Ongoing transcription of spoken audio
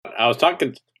I was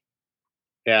talking.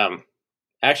 Yeah,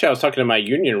 actually, I was talking to my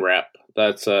union rep.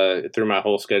 That's threw my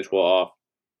whole schedule off.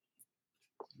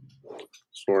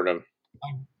 Sort of.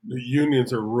 The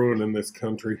unions are ruining this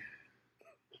country.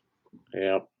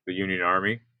 Yeah. The Union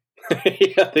Army.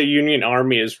 Yeah, the Union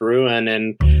Army is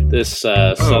ruining this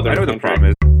southern I know country. the problem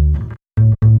is.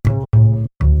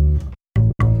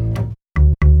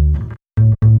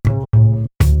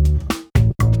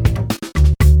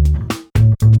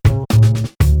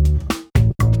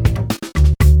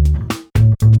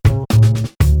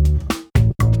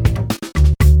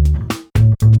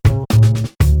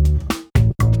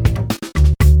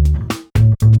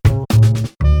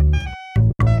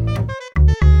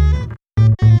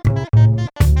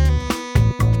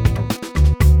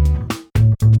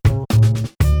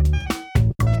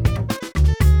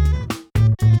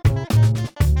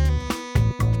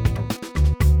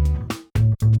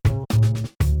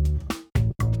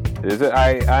 Is it?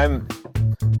 I'm.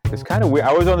 It's kind of weird.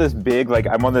 I was on this big,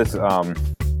 I'm on this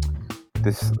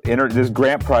this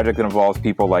grant project that involves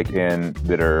people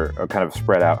that are kind of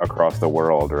spread out across the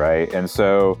world, right? And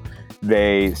so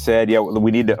they said, yeah,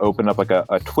 we need to open up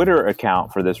a Twitter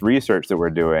account for this research that we're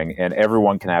doing, and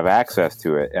everyone can have access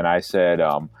to it. And I said,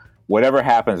 whatever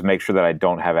happens, make sure that I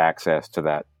don't have access to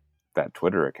that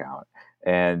Twitter account.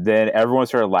 And then everyone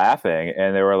started laughing,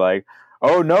 and they were like,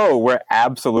 oh no, we're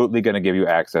absolutely going to give you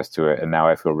access to it. And now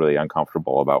I feel really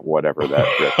uncomfortable about whatever that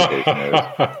reputation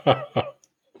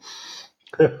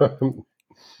is.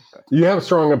 You have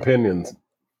strong opinions.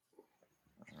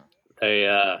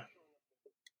 But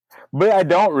I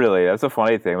don't really. That's a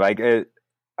funny thing.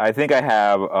 I think I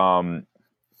have a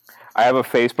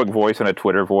Facebook voice and a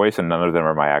Twitter voice, and none of them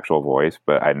are my actual voice,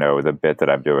 but I know the bit that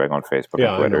I'm doing on Facebook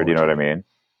and Twitter. Do you know what I mean?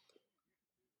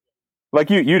 Like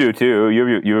you do too.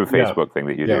 You have a Facebook thing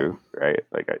that you do, right?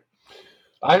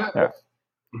 I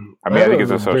think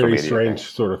it's a social very media strange thing.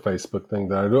 Sort of Facebook thing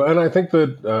that I do, and I think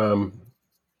that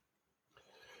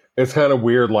it's kind of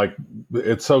weird. Like,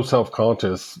 it's so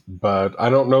self-conscious, but I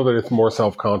don't know that it's more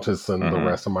self-conscious than the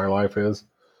rest of my life is.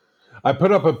 I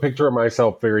put up a picture of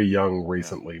myself very young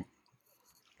recently,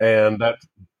 and that's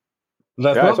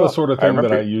not the sort of thing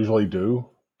that I usually do,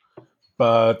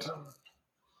 but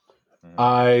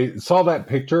I saw that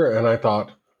picture and I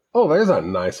thought, oh, there's a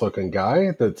nice looking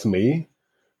guy. That's me.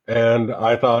 And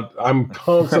I thought, I'm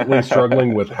constantly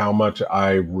struggling with how much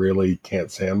I really can't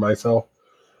stand myself.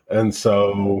 And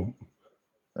so,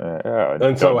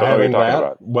 having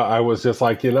that, I was just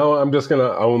like, I'm just going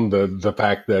to own the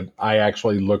fact that I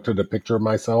actually looked at a picture of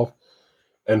myself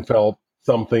and felt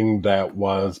something that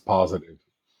was positive.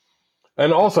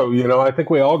 And also, I think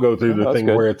we all go through the thing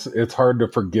where it's hard to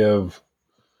forgive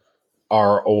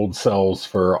our old selves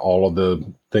for all of the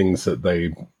things that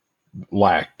they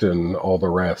lacked and all the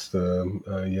rest, A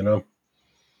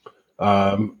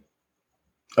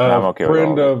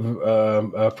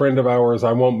friend of ours,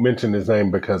 I won't mention his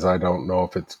name because I don't know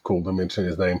if it's cool to mention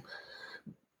his name,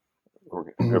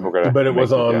 but it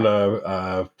was on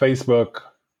Facebook,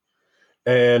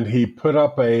 and he put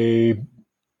up an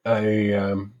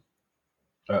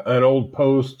old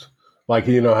post. Like,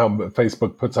 how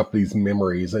Facebook puts up these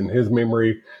memories, and his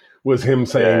memory was him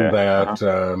saying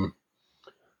that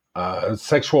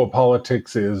sexual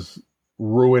politics is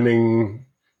ruining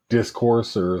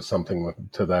discourse or something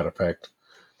to that effect.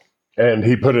 And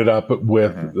he put it up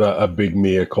with a big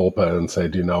mea culpa and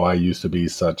said, I used to be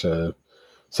such an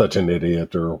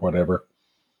idiot or whatever.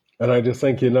 And I just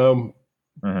think,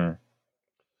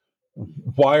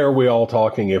 why are we all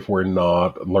talking if we're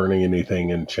not learning anything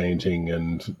and changing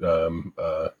and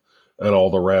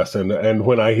all the rest? And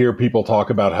when I hear people talk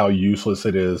about how useless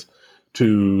it is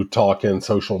to talk in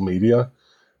social media,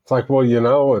 it's like, well,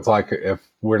 it's like, if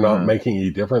we're not making any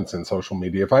difference in social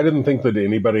media, if I didn't think that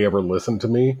anybody ever listened to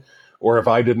me, or if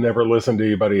I didn't ever listen to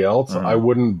anybody else, I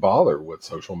wouldn't bother with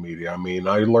social media. I mean,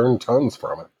 I learned tons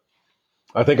from it.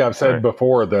 I think I've said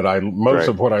before that most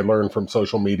of what I learned from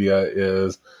social media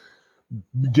is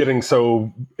getting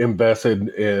so invested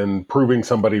in proving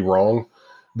somebody wrong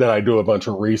that I do a bunch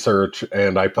of research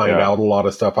and I find out a lot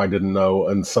of stuff I didn't know,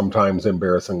 and sometimes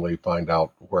embarrassingly find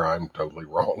out where I'm totally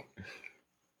wrong.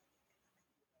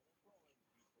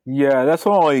 Yeah, that's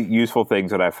one of the only useful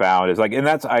things that I found is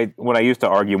when I used to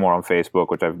argue more on Facebook,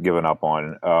 which I've given up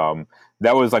on,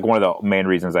 that was one of the main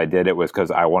reasons I did it was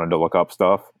because I wanted to look up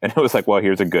stuff. And it was like, well,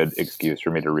 here's a good excuse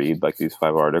for me to read these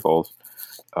 5 articles.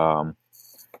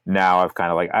 Now I've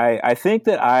kind of I think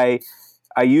that I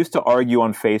used to argue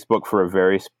on Facebook for a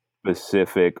very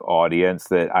specific audience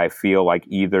that I feel like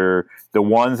either the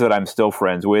ones that I'm still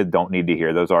friends with don't need to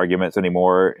hear those arguments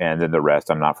anymore, and then the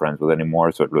rest I'm not friends with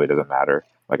anymore, so it really doesn't matter.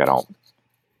 Like, I don't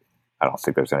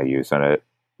think there's any use in it.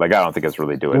 Like, I don't think it's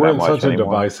really doing We're that in much such a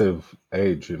anymore. divisive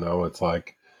age, it's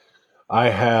like I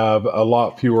have a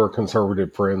lot fewer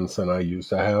conservative friends than I used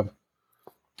to have.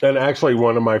 And actually,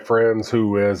 one of my friends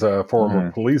who is a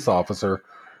former police officer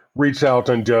reached out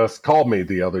and just called me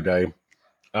the other day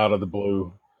out of the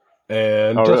blue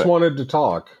and just really? wanted to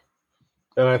talk.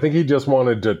 And I think he just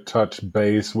wanted to touch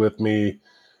base with me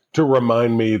to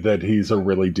remind me that he's a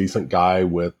really decent guy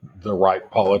with the right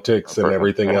politics and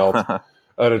everything else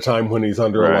at a time when he's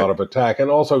under a lot of attack. And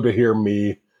also to hear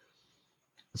me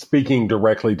speaking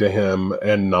directly to him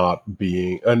and not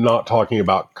talking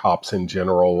about cops in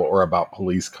general or about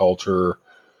police culture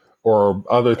or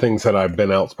other things that I've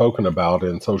been outspoken about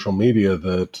in social media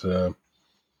that,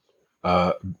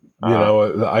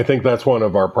 I think that's one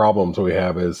of our problems we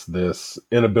have is this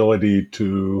inability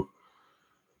to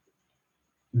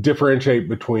differentiate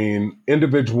between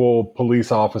individual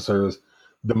police officers,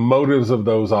 the motives of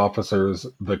those officers,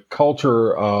 the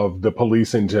culture of the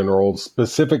police in general,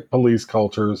 specific police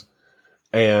cultures,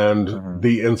 and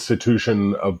the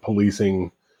institution of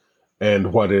policing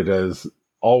and what it has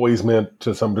always meant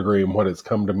to some degree and what it's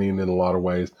come to mean in a lot of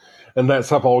ways. And that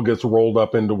stuff all gets rolled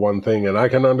up into one thing. And I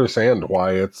can understand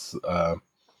why it's, the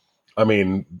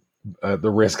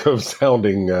risk of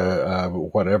sounding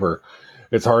whatever.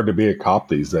 It's hard to be a cop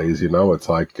these days, It's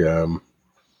like,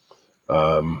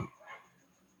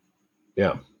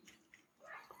 yeah.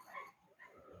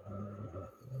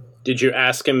 Did you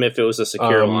ask him if it was a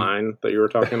secure line that you were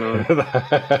talking on?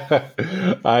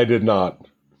 I did not.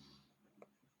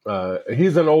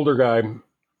 He's an older guy,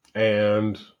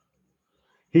 and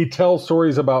he tells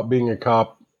stories about being a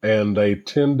cop, and they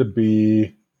tend to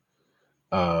be,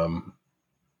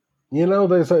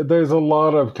 there's a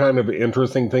lot of kind of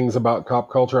interesting things about cop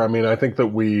culture. I mean, I think that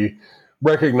we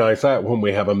recognize that when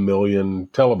we have a million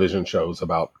television shows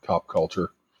about cop culture.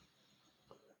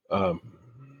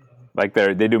 Like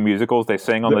they do musicals, they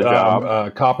sing on the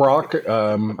job. Cop Rock.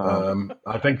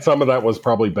 I think some of that was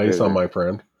probably based on my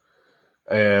friend.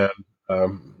 And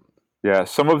yeah,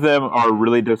 some of them are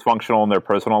really dysfunctional in their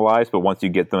personal lives, but once you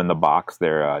get them in the box,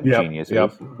 they're geniuses.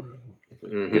 Yep.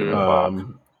 Get them in the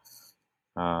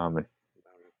box.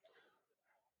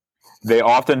 They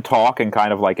often talk in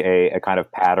kind of like a kind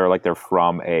of patter, like they're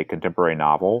from a contemporary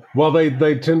novel. Well, they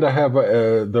tend to have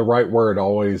the right word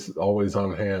always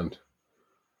on hand.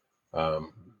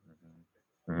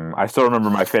 I still remember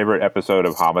my favorite episode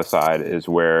of Homicide is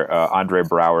where Andre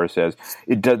Brower says,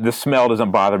 the smell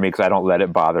doesn't bother me because I don't let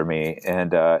it bother me.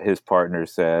 And his partner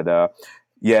said,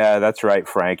 yeah, that's right,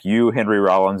 Frank. You, Henry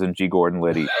Rollins, and G. Gordon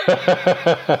Liddy.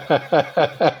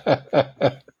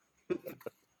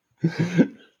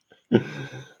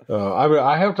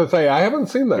 I have to say, I haven't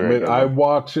seen that. I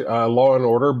watch Law and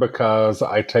Order because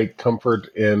I take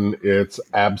comfort in its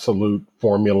absolute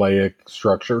formulaic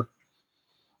structure.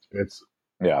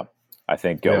 I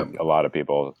think a lot of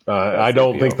people. I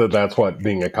don't think that that's what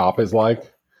being a cop is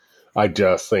like. I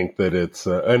just think that it's,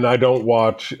 and I don't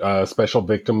watch Special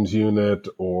Victims Unit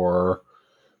or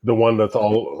the one that's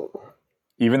all.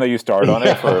 Even though you starred on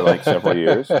it for like several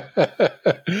years.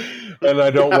 And I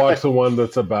don't watch the one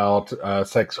that's about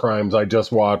sex crimes. I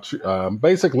just watch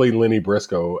basically Lenny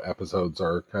Briscoe episodes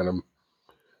are kind of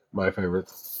my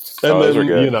favorites. And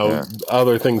then,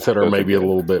 other things that are maybe a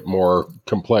little bit more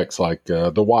complex, like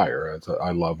The Wire, as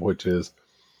I love, which is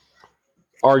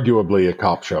arguably a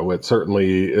cop show. It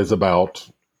certainly is about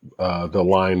the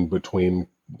line between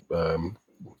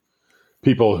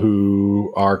people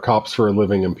who are cops for a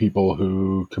living and people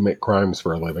who commit crimes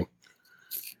for a living.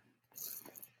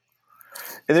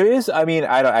 There is, I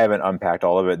haven't unpacked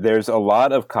all of it. There's a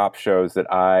lot of cop shows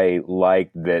that I like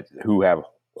who have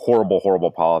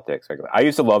horrible politics. Like, I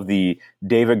used to love the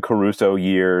David Caruso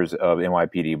years of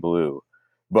NYPD Blue,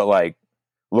 but like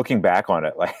looking back on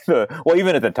it,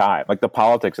 even at the time, like the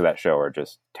politics of that show are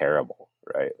just terrible,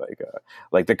 right?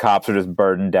 Like the cops are just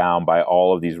burdened down by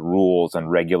all of these rules and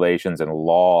regulations and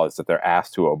laws that they're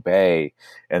asked to obey,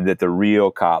 and that the real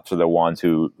cops are the ones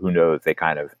who know that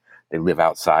they live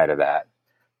outside of that.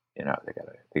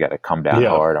 They gotta come down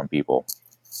hard on people.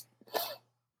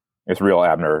 It's real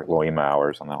Abner Lohima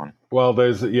hours on that one. Well,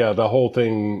 there's the whole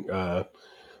thing that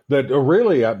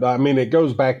really, it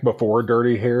goes back before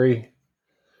Dirty Harry,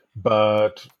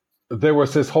 but there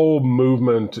was this whole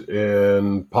movement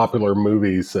in popular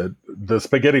movies that the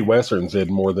spaghetti westerns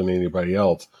did more than anybody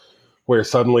else, where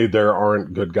suddenly there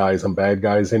aren't good guys and bad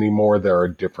guys anymore. There are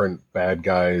different bad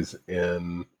guys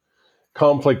in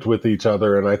conflict with each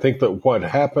other. And I think that what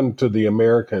happened to the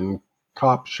American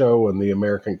cop show and the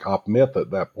American cop myth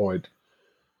at that point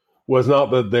was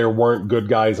not that there weren't good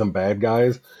guys and bad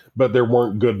guys, but there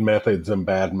weren't good methods and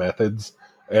bad methods.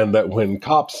 And that when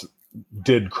cops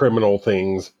did criminal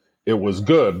things, it was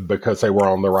good because they were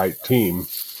on the right team.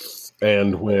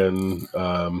 And when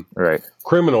Right.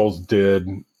 criminals did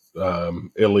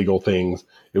illegal things,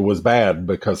 it was bad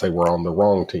because they were on the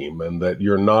wrong team. And that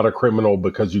you're not a criminal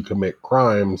because you commit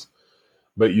crimes,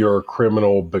 but you're a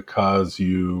criminal because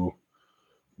you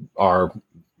are,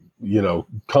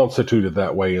 constituted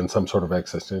that way in some sort of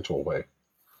existential way.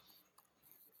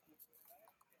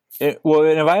 Well,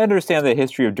 and if I understand the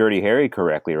history of Dirty Harry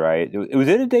correctly, right? Was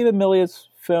it a David Milius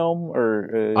film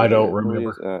or I don't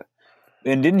remember.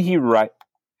 And didn't he write?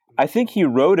 I think he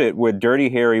wrote it where Dirty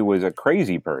Harry was a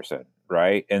crazy person,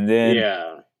 right? And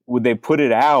then would they put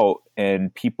it out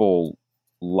and people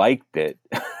liked it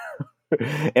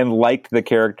and liked the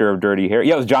character of Dirty Harry?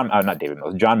 Yeah, it was not David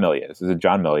Milius, John Milius. Is it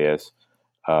John Milius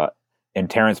and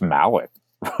Terrence Malick?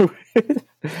 And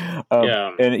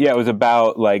it was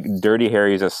about like Dirty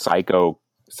Harry's a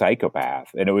psychopath,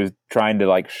 and it was trying to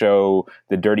like show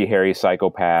the Dirty Harry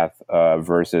psychopath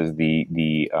versus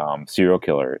the serial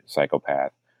killer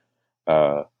psychopath,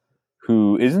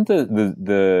 who isn't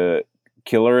the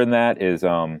killer in that is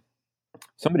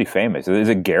somebody famous. Is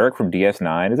it Garrick from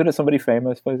DS9? Isn't it somebody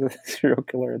famous plays a serial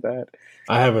killer in that?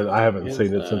 I haven't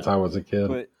seen it since I was a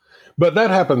kid, but that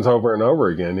happens over and over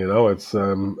again. It's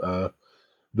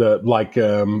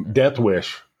Death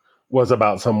Wish was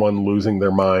about someone losing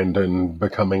their mind and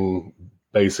becoming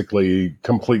basically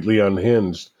completely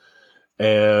unhinged.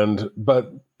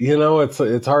 But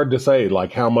it's hard to say,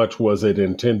 like, how much was it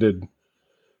intended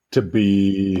to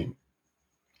be,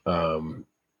 to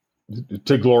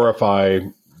glorify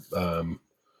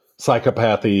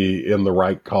psychopathy in the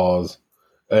right cause,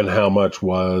 and how much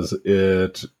was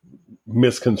it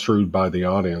misconstrued by the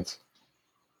audience.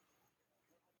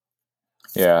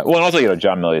 Yeah. Well, and also,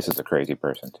 John Milius is a crazy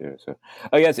person too. So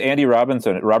I guess Andy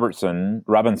Robinson,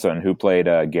 who played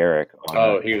Garrick.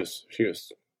 He was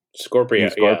Scorpio.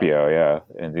 Scorpio, yeah.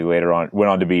 And he later on went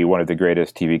on to be one of the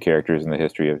greatest TV characters in the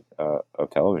history of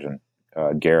television,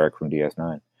 Garrick from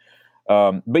DS9.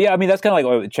 But yeah, I mean, that's kind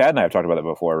of like Chad and I have talked about that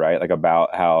before, right? Like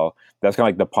about how that's kind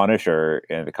of like the Punisher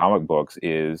in the comic books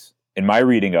is, in my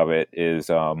reading of it, is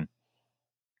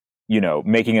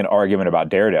making an argument about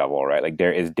Daredevil, right? Like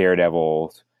there is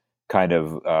Daredevil's kind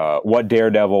of what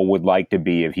Daredevil would like to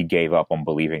be if he gave up on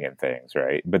believing in things,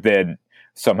 right? But then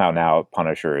somehow now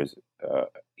Punisher is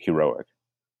heroic.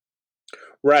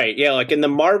 Right, yeah, like in the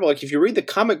Marvel, like if you read the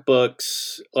comic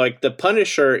books, like the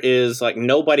Punisher is like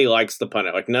nobody likes the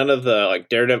Punisher. Like none of the like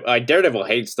Daredevil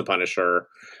hates the Punisher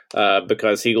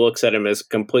because he looks at him as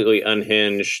completely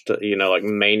unhinged, like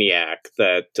maniac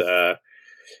that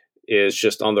is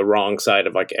just on the wrong side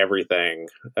of like everything.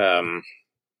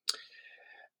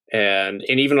 And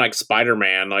even like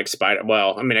Spider-Man, I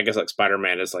guess like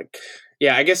Spider-Man is like,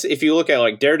 yeah, I guess if you look at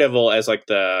like Daredevil as like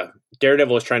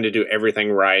Daredevil is trying to do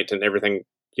everything right and everything,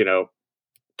 to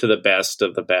the best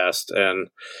of the best. And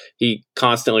he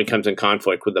constantly comes in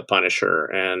conflict with the Punisher.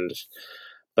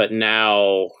 But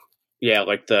now, yeah,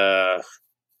 like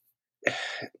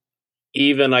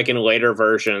even like in later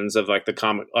versions of like the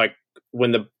comic, like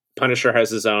when the Punisher has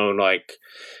his own like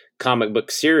comic book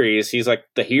series, he's like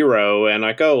the hero, and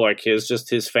like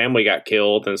his family got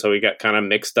killed, and so he got kind of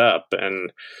mixed up,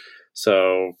 and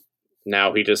so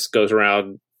now he just goes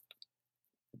around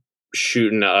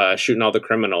shooting all the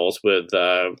criminals with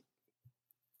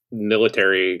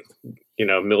military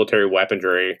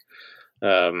weaponry.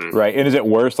 Right, and is it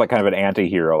worse, like kind of an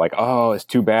anti-hero, like, oh, it's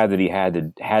too bad that he had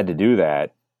to do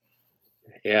that?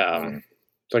 Yeah.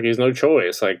 It's like he has no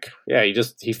choice. Like, yeah,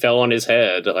 he fell on his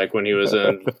head. Like when he was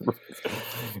in,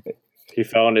 he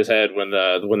fell on his head when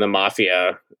the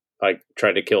mafia like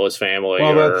tried to kill his family.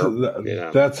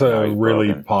 Well, that's a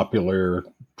really popular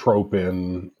trope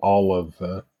in all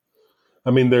of.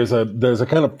 I mean, there's a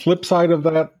kind of flip side of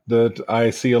that I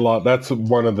see a lot. That's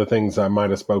one of the things I might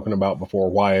have spoken about before.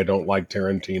 Why I don't like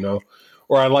Tarantino,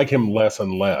 or I like him less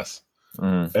and less,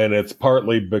 and it's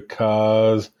partly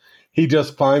because he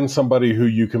just finds somebody who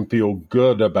you can feel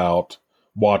good about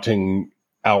watching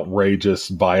outrageous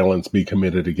violence be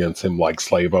committed against him, like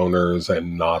slave owners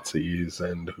and Nazis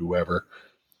and whoever.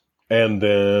 And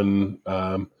then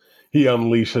he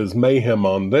unleashes mayhem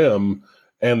on them.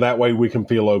 And that way we can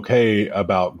feel okay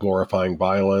about glorifying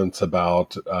violence,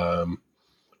 about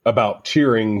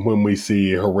cheering when we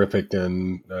see horrific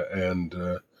and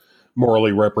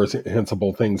morally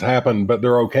reprehensible things happen. But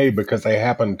they're okay because they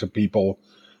happen to people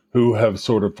who have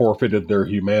sort of forfeited their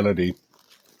humanity.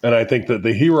 And I think that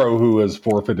the hero who has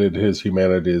forfeited his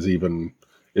humanity is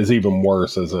even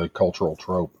worse as a cultural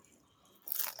trope.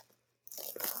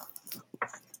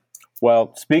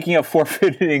 Well, speaking of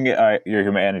forfeiting your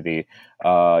humanity,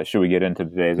 should we get into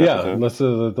today's episode?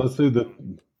 Let's do the.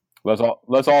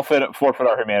 Let's all forfeit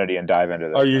our humanity and dive into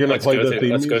this. Are you going to play the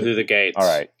theme? Let's go through the gates. All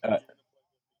right.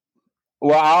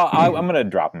 Well, I'm going to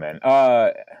drop them in.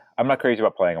 I'm not crazy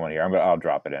about playing them on here. I'll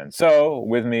drop it in. So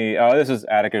with me, this is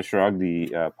Atticus Shrugged,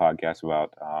 the podcast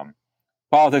about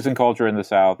politics and culture in the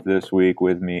South. This week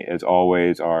with me, as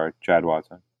always, are Chad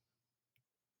Watson.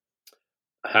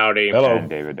 Howdy. Hello. And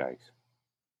David Dykes.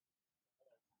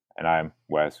 And I'm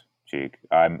Wes Cheek.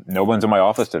 No one's in my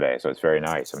office today, so it's very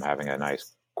nice. I'm having a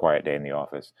nice, quiet day in the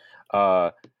office.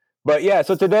 But yeah,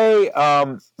 so today,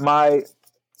 my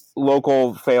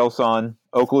local fail son,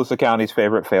 Okaloosa County's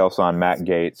favorite fail son, Matt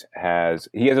Gaetz, has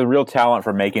a real talent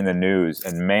for making the news,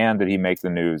 and man, did he make the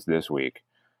news this week.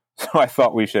 So I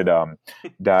thought we should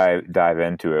dive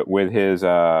into it with his.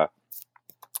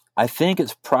 I think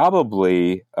it's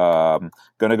probably going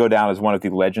to go down as one of the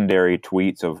legendary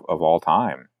tweets of all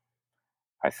time.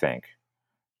 I think.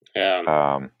 Yeah.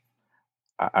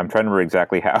 I'm trying to remember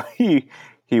exactly how he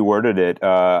worded it.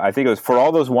 I think it was, "For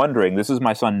all those wondering, this is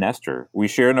my son Nestor. We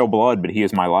share no blood, but he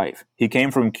is my life. He came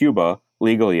from Cuba,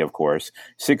 legally, of course,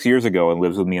 6 years ago and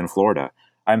lives with me in Florida.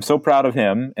 I'm so proud of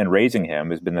him, and raising him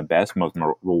has been the best, most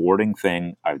rewarding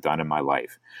thing I've done in my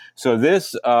life." So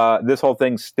this whole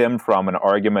thing stemmed from an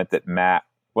argument that Matt,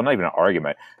 well, not even an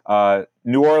argument.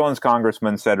 New Orleans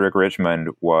Congressman Cedric Richmond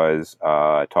was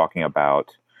talking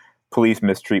about police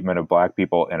mistreatment of black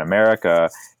people in America,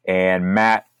 and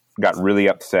Matt got really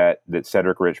upset that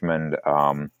Cedric Richmond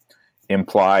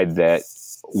implied that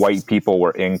white people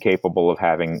were incapable of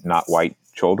having not white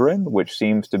children, which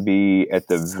seems to be at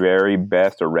the very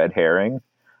best a red herring.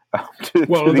 To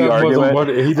the argument.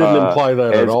 He didn't imply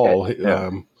that at all.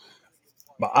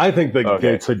 I think that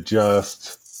Okay. Gaetz had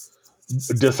just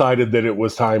decided that it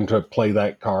was time to play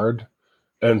that card,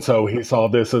 and so he saw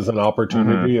this as an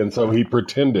opportunity, and so he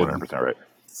pretended 100% right.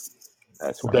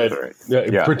 That's 100%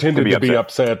 that right. pretended to be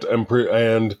upset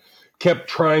and kept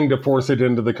trying to force it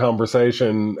into the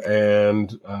conversation,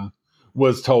 and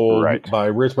was told by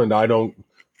Richmond, I don't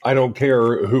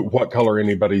care what color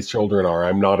anybody's children are.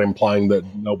 I'm not implying that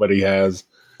nobody has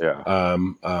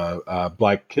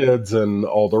black kids and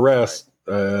all the rest.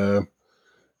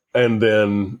 And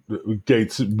then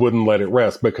Gaetz wouldn't let it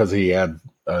rest because he had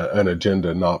an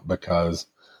agenda, not because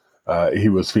he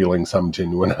was feeling some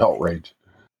genuine outrage.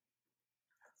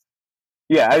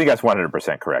 Yeah, I think that's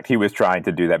 100% correct. He was trying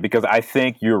to do that because I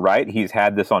think you're right. He's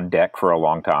had this on deck for a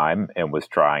long time and was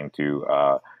trying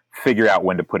to figure out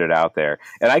when to put it out there.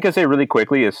 And I can say really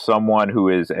quickly, as someone who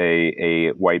is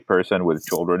a white person with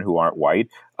children who aren't white,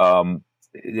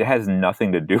 it has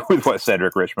nothing to do with what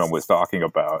Cedric Richmond was talking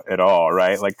about at all,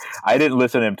 right? Like, I didn't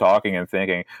listen to him talking and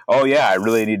thinking, "Oh yeah, I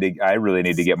really need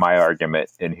to get my argument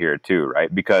in here too,"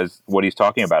 right? Because what he's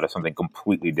talking about is something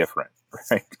completely different,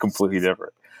 right? Completely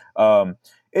different.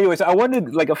 Anyways, I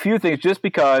wanted a few things just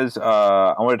because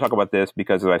I want to talk about this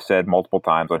because, as I've said multiple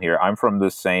times on here, I'm from the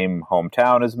same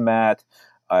hometown as Matt.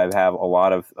 I have a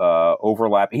lot of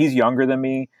overlap. He's younger than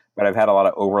me, but I've had a lot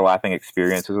of overlapping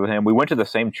experiences with him. We went to the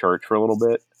same church for a little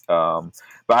bit,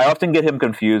 but I often get him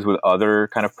confused with other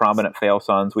kind of prominent fail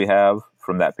sons we have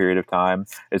from that period of time.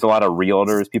 There's a lot of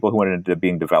realtors, people who went into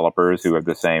being developers who have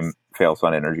the same fail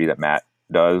son energy that Matt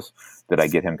does, that I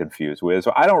get him confused with.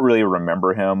 So I don't really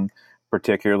remember him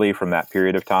particularly from that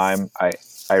period of time.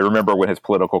 I remember when his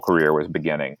political career was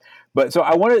beginning. But so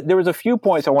there was a few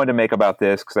points I wanted to make about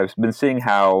this because I've been seeing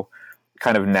how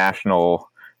kind of national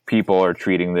people are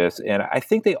treating this. And I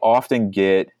think they often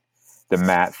get the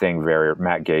Matt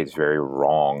Gaetz very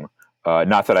wrong.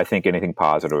 Not that I think anything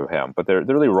positive of him, but they're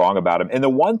really wrong about him. And the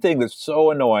one thing that's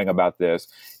so annoying about this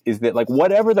is that, like,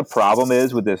 whatever the problem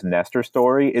is with this Nestor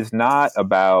story is not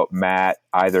about Matt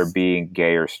either being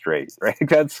gay or straight, right?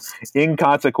 That's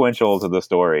inconsequential to the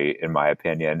story, in my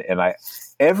opinion. And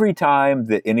every time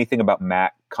that anything about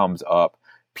Matt comes up,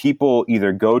 people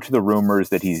either go to the rumors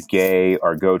that he's gay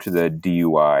or go to the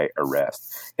DUI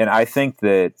arrest. And I think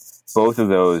that both of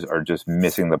those are just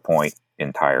missing the point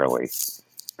entirely.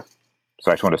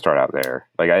 So I just want to start out there.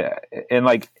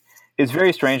 It's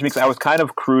very strange because I was kind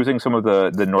of cruising some of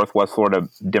the Northwest Florida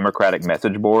Democratic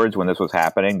message boards when this was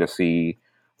happening to see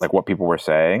like what people were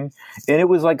saying. And it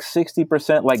was like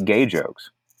 60% like gay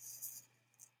jokes,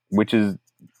 which is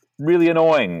really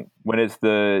annoying when it's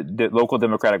the local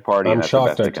Democratic Party. I'm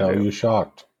shocked, I tell you,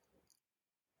 shocked.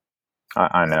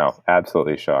 I know.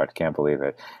 Absolutely shocked. Can't believe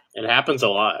it. It happens a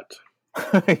lot.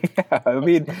 Yeah. I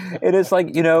mean, it is like,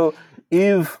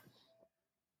 if...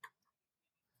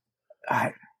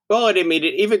 Well, I mean,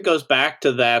 it even goes back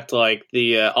to that, like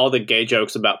the all the gay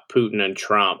jokes about Putin and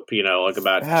Trump. Like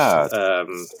about,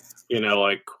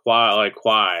 like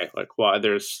why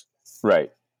there's right.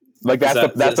 Like is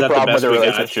that's the that the problem with best the we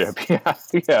got? relationship. Yeah.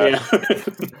 Yeah.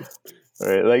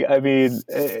 Right. Like, I mean,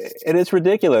 and it's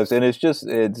ridiculous, and it's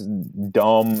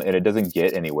dumb, and it doesn't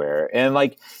get anywhere. And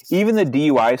like, even the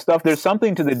DUI stuff, there's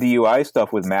something to the DUI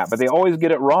stuff with Matt, but they always get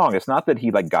it wrong. It's not that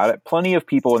he like got it. Plenty of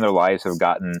people in their lives have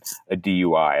gotten a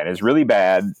DUI, and it's really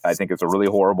bad. I think it's a really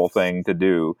horrible thing to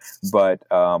do. But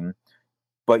when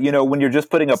you're just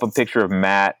putting up a picture of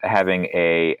Matt having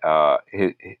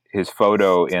his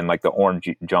photo in like the orange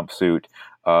jumpsuit,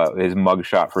 his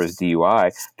mugshot for his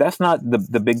DUI, that's not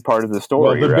the big part of the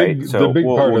story, well, right? The big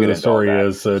part of the story that.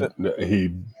 is that he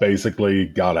basically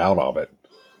got out of it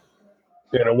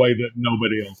in a way that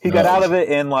nobody else He does. got out of it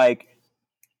in like.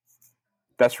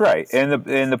 That's right, and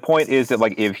the point is that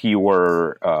like if he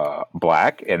were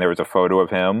black and there was a photo of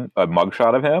him, a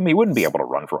mugshot of him, he wouldn't be able to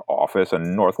run for office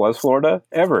in Northwest Florida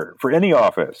ever for any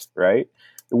office, right?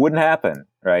 It wouldn't happen,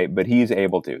 right? But he's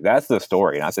able to. That's the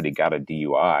story. Not that he got a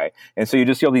DUI, and so you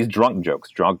just see all these drunk jokes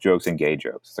and gay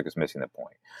jokes. It's like it's missing the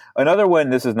point. Another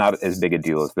one, this is not as big a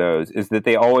deal as those, is that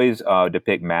they always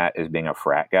depict Matt as being a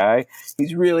frat guy.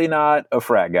 He's really not a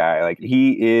frat guy. Like,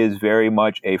 he is very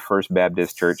much a First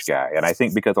Baptist Church guy. And I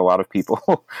think because a lot of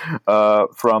people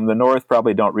from the North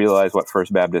probably don't realize what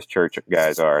First Baptist Church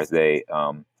guys are, they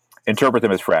interpret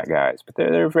them as frat guys. But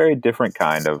they're a very different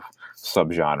kind of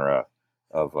subgenre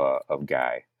of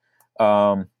guy.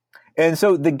 And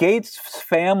so the Gates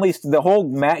family, the whole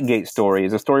Matt Gates story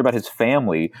is a story about his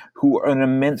family, who are an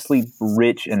immensely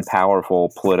rich and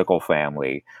powerful political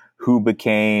family, who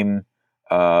became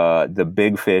the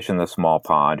big fish in the small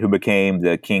pond, who became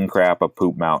the king crab of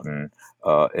Poop Mountain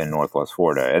in Northwest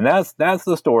Florida. And that's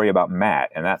the story about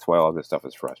Matt, and that's why all this stuff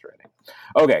is frustrating.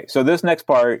 Okay, so this next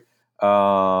part,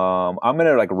 I'm going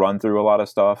to like run through a lot of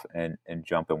stuff and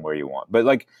jump in where you want. But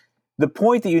like the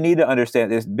point that you need to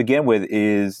understand begin with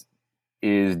is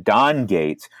Don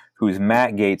Gates, who's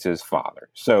Matt Gates' father.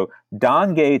 So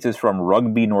Don Gates is from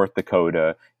Rugby, North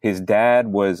Dakota. His dad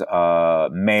was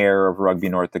mayor of Rugby,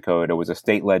 North Dakota, was a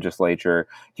state legislature.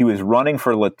 He was running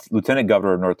for lieutenant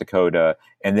governor of North Dakota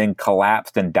and then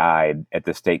collapsed and died at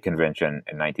the state convention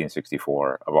in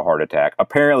 1964 of a heart attack,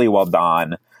 apparently while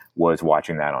Don was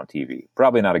watching that on TV.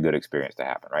 Probably not a good experience to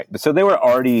happen, right? But so they were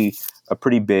already a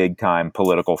pretty big time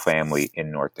political family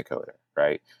in North Dakota,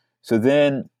 right? So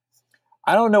then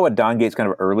I don't know what Don Gates' kind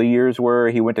of early years were.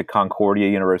 He went to Concordia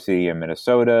University in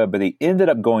Minnesota, but he ended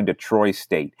up going to Troy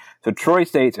State. So Troy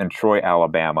State's in Troy,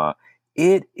 Alabama.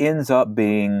 It ends up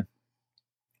being,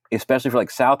 especially for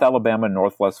like South Alabama,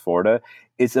 Northwest Florida,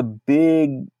 it's a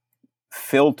big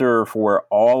filter for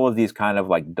all of these kind of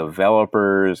like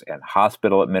developers and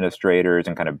hospital administrators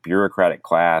and kind of bureaucratic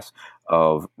class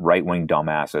of right-wing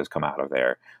dumbasses come out of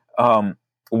there.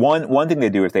 One thing they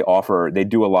do is they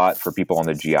do a lot for people on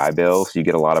the GI Bill. So you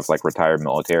get a lot of like retired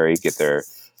military get their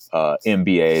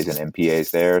MBAs and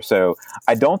MPAs there. So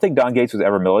I don't think Don Gates was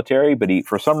ever military, but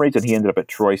for some reason he ended up at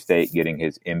Troy State getting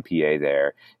his MPA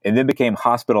there, and then became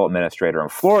hospital administrator in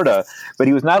Florida. But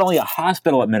he was not only a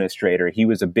hospital administrator, he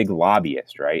was a big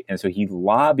lobbyist, right? And so he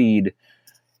lobbied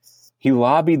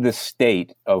the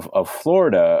state of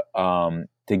Florida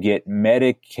to get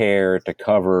Medicare to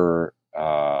cover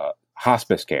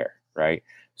hospice care, right?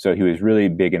 So he was really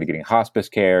big into getting hospice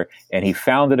care, and he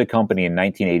founded a company in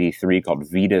 1983 called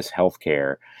Vitas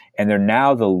Healthcare, and they're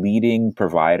now the leading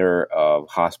provider of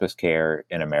hospice care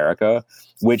in America,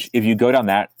 which if you go down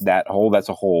that's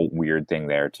a whole weird thing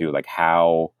there too, like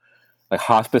how like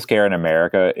hospice care in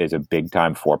America is a big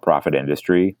time for-profit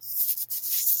industry,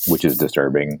 which is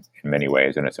disturbing in many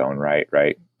ways in its own right?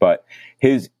 But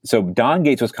so Don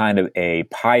Gates was kind of a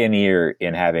pioneer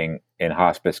in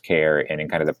hospice care and in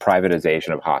kind of the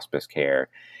privatization of hospice care.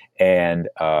 And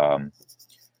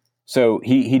so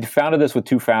he founded this with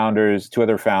two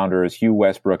other founders, Hugh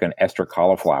Westbrook and Esther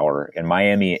Cauliflower in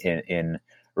Miami in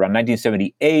around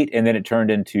 1978. And then it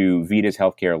turned into Vitas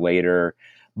Healthcare later.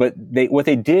 But what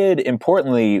they did,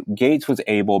 importantly, Gates was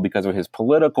able, because of his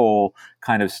political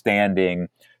kind of standing,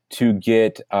 to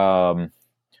get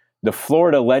the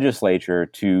Florida legislature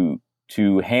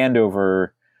to hand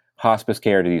over hospice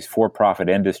care to these for-profit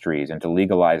industries and to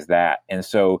legalize that. And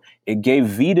so it gave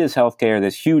Vitas Healthcare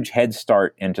this huge head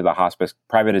start into the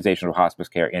privatization of hospice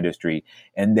care industry,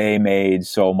 and they made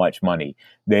so much money.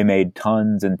 They made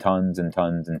tons and tons and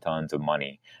tons and tons of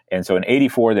money. And so in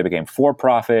 1984, they became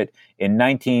for-profit. In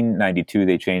 1992,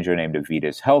 they changed their name to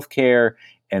Vitas Healthcare.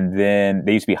 And then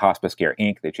they used to be Hospice Care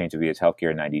Inc. They changed to Vitas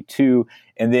Healthcare in 1992.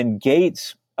 And then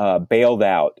Gates bailed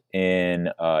out in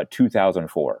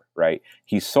 2004, right?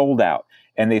 He sold out.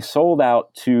 And they sold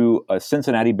out to a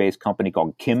Cincinnati-based company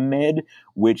called ChemMed,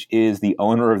 which is the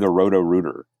owner of the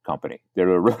Roto-Rooter company. They're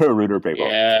the Roto-Rooter people.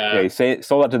 Yeah. They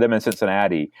sold out to them in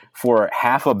Cincinnati for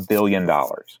 $500 million,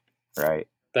 right?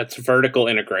 That's vertical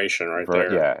integration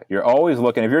there. Yeah. You're always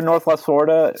looking. If you're in Northwest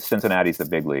Florida, Cincinnati's the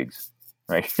big leagues,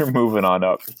 right? You're moving on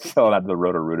up, selling out to the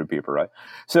Roto-Rooter people, right?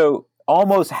 So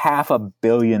almost $500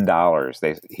 million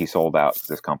he sold out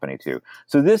this company to.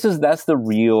 So that's the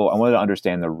real. I wanted to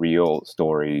understand the real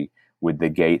story with the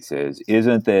Gateses.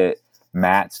 Isn't that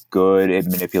Matt's good at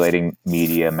manipulating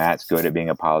media? Matt's good at being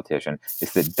a politician.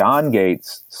 It's that Don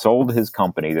Gates sold this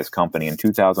company in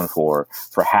 2004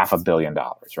 for $500 million,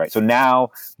 right? So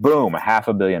now, boom,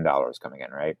 $500 million coming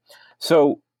in, right?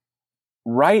 So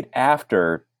right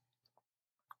after.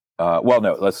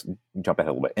 Let's jump ahead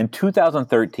a little bit. In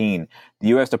 2013, the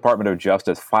U.S. Department of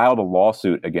Justice filed a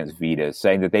lawsuit against Vitas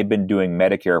saying that they've been doing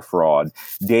Medicare fraud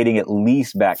dating at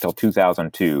least back till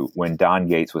 2002 when Don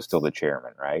Gates was still the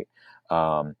chairman, right?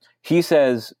 He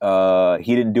says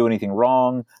he didn't do anything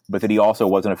wrong, but that he also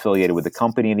wasn't affiliated with the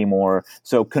company anymore.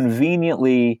 So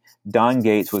conveniently, Don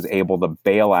Gates was able to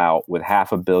bail out with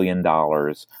 $500 million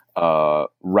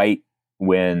right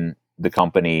when the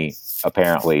company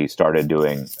apparently started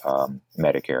doing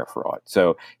Medicare fraud.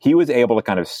 So he was able to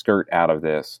kind of skirt out of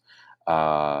this.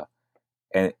 And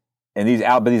these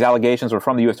allegations were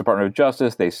from the U.S. Department of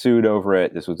Justice. They sued over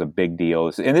it. This was a big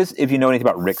deal. And this, if you know anything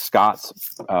about Rick Scott's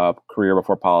career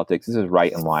before politics, this is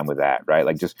right in line with that, right?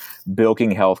 Like just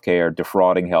bilking healthcare,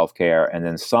 defrauding healthcare, and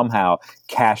then somehow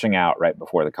cashing out right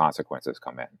before the consequences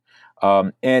come in.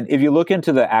 And if you look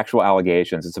into the actual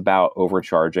allegations, it's about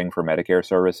overcharging for Medicare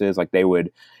services. Like they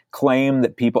would claim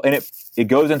that people, and it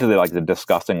goes into the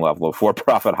disgusting level of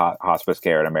for-profit hospice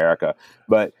care in America.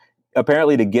 But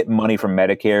apparently to get money from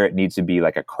Medicare, it needs to be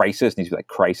like a crisis, it needs to be like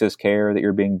crisis care that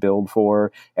you're being billed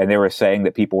for. And they were saying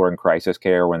that people were in crisis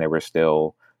care when they were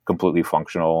still completely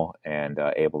functional and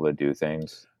able to do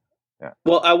things. Yeah.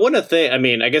 Well, I want to think,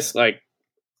 I guess I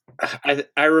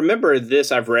remember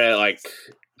this, I've read,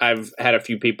 I've had a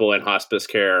few people in hospice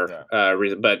care,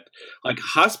 but like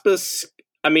hospice,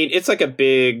 it's like a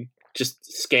big just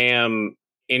scam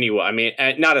anyway.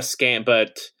 Not a scam,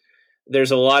 but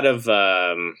there's a lot of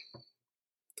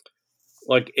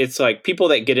it's like people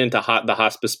that get into the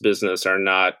hospice business are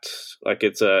not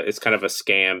it's kind of a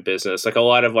scam business. Like a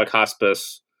lot of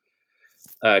hospice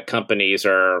companies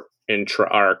are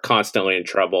constantly in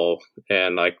trouble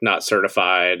and not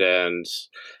certified. And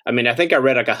I think I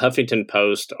read a Huffington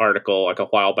Post article a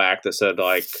while back that said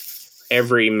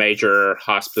every major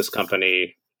hospice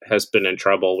company has been in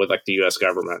trouble with the U.S.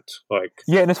 government.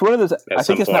 And it's one of those. I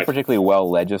think it's not particularly well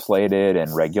legislated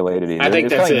and regulated either. I think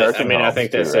that's it. I think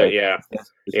that's it. Yeah,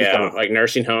 like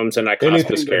nursing homes and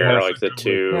hospice care, the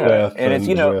two. And it's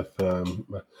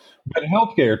but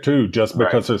healthcare too. Just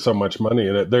because there's so much money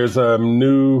in it, there's a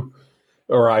new,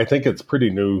 or I think it's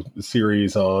pretty new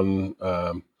series on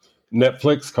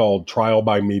Netflix called Trial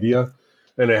by Media,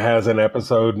 and it has an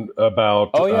episode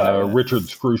about Richard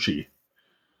Scrushy.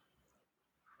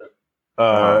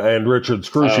 And Richard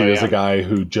Scrushy is a guy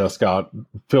who just got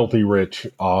filthy rich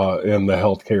in the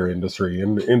healthcare industry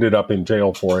and ended up in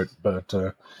jail for it. But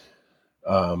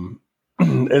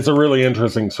it's a really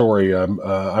interesting story.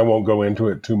 I won't go into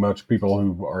it too much. People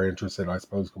who are interested, I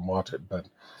suppose, can watch it. But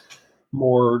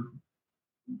more.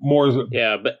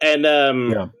 Yeah,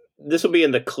 this will be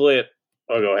in the clip.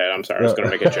 Oh, go ahead. I'm sorry. I was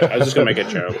going to make a joke. I was just going to make a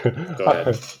joke. Go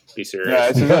ahead. Be serious. Yeah,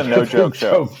 this is a no joke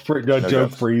show.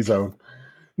 Joke-free zone.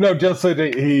 No, just that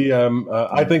he.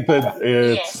 I think that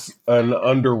it's an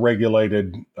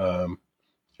underregulated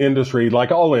industry.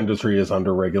 Like all industry is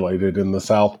underregulated in the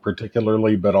South,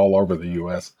 particularly, but all over the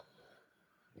U.S.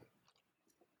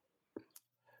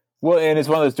 Well, and it's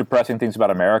one of those depressing things about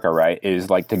America, right? Is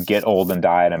to get old and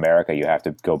die in America, you have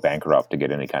to go bankrupt to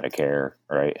get any kind of care,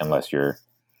 right? Unless you're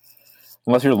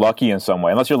lucky in some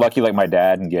way. Unless you're lucky like my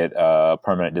dad and get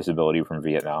permanent disability from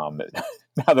Vietnam.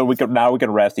 Now we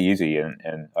can rest easy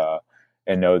and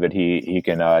know that he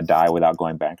can die without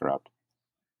going bankrupt.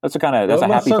 That's a happy thought.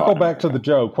 Let's circle back to the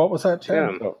joke. What was that,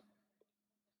 Chad? Yeah.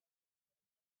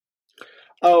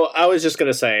 Oh, I was just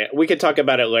going to say, we could talk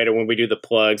about it later when we do the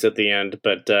plugs at the end,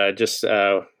 but I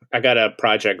got a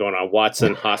project going on,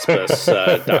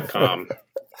 watsonhospice.com.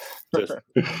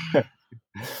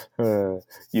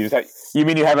 You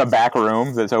mean you have a back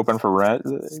room that's open for rent?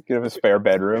 You have a spare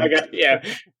bedroom?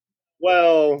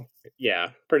 Well, yeah,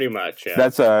 pretty much. Yeah.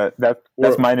 That's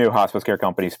my new hospice care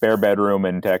company, spare bedroom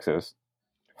in Texas.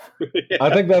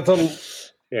 I think that's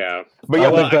Yeah. But I yeah,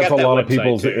 think I that's got a that lot of website,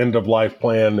 people's too. end of life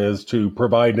plan is to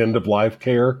provide end of life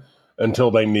care until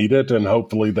they need it, and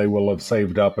hopefully they will have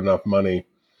saved up enough money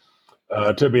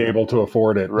to be able to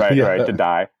afford it. right, Yeah. to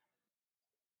die.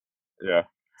 Yeah.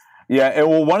 Yeah,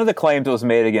 well, one of the claims that was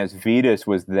made against Vetus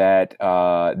was that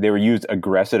they were used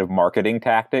aggressive marketing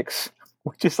tactics,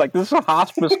 which is like, this is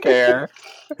hospice care.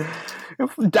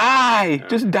 Die, Yeah.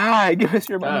 just die. Give us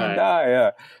your money and die.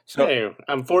 Yeah. So Hey,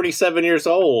 I'm 47 years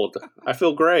old. I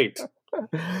feel great.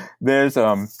 there's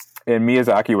in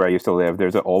Miyazaki, where I used to live,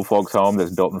 there's an old folks home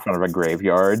that's built in front of a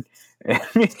graveyard.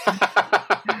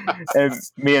 And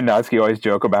me and Natsuki always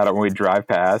joke about it when we drive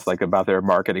past, like about their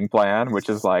marketing plan, which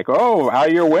is like, oh,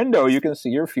 out your window you can see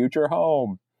your future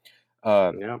home.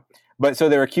 Yeah. But so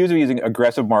they're accused of using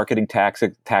aggressive marketing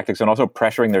tactics and also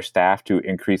pressuring their staff to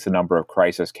increase the number of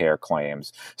crisis care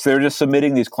claims. So they're just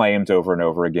submitting these claims over and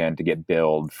over again to get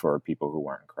billed for people who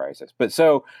weren't in crisis. But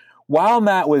so while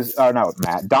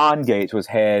Don Gates was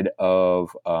head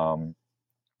of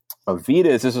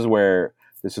Vetus,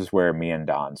 this is where me and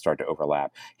Don start to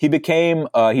overlap. He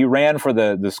ran for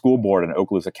the school board in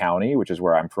Okaloosa County, which is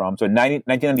where I'm from. So in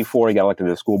 1994, he got elected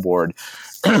to the school board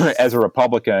as a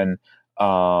Republican.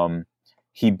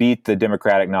 He beat the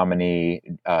Democratic nominee,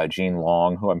 Gene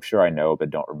Long, who I'm sure I know but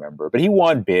don't remember. But he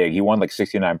won big. He won like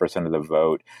 69% of the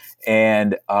vote.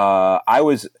 And I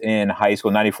was in high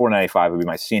school, 94, 95 would be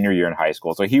my senior year in high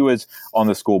school. So he was on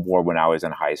the school board when I was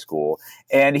in high school.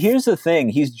 And here's the thing.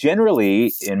 He's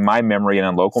generally, in my memory and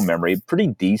in local memory, pretty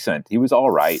decent. He was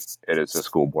all right as a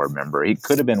school board member. He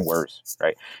could have been worse,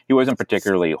 right? He wasn't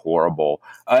particularly horrible.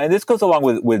 And this goes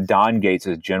along with Don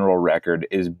Gates' general record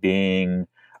as being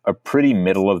a pretty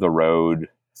middle of the road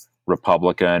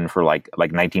Republican for like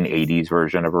 1980s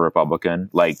version of a Republican,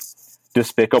 like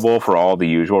despicable for all the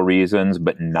usual reasons,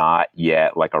 but not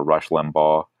yet like a Rush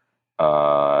Limbaugh,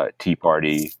 Tea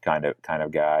Party kind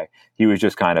of guy. He was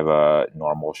just kind of a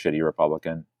normal shitty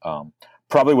Republican.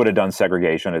 Probably would have done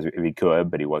segregation if he could,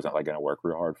 but he wasn't like going to work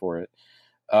real hard for it.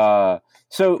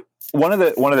 So one of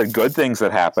the good things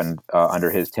that happened under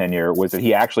his tenure was that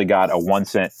he actually got a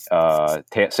 1-cent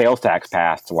sales tax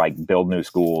passed to like build new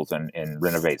schools and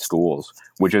renovate schools,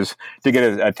 which is to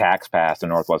get a tax passed in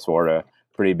Northwest Florida,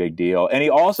 pretty big deal. And he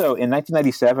also in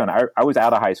 1997, I was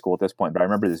out of high school at this point, but I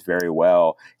remember this very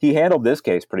well. He handled this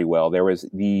case pretty well. There was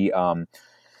the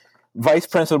vice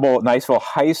principal at Niceville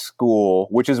High School,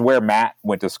 which is where Matt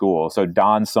went to school. So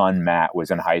Don's son, Matt, was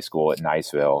in high school at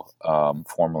Niceville,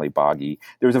 formerly Boggy.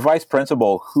 There was a vice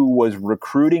principal who was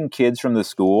recruiting kids from the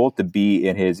school to be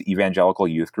in his evangelical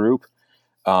youth group.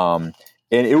 And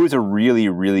it was a really,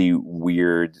 really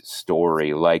weird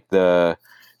story. Like the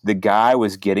guy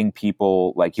was getting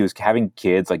people, like he was having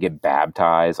kids like get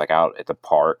baptized like out at the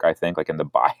park, I think, like in the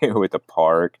bayou at the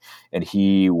park. And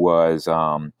he was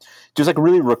just like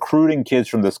really recruiting kids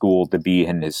from the school to be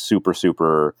in his super,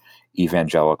 super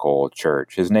evangelical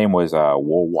church. His name was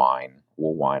Woolwine.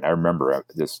 I remember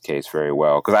this case very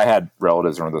well because I had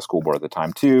relatives on the school board at the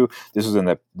time too. This was in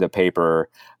the paper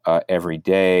every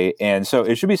day. And so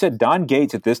it should be said, Don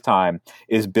Gates at this time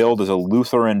is billed as a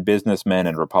Lutheran businessman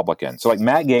and Republican. So like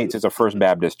Matt Gates is a First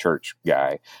Baptist Church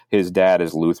guy. His dad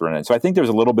is Lutheran. And so I think there's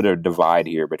a little bit of divide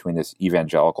here between this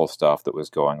evangelical stuff that was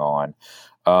going on.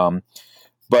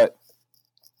 But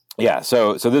yeah,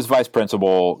 so this vice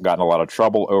principal got in a lot of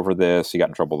trouble over this. He got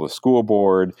in trouble with the school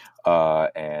board.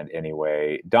 And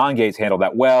anyway, Don Gates handled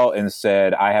that well and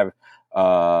said,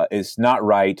 it's not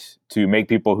right to make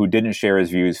people who didn't share his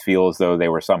views feel as though they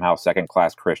were somehow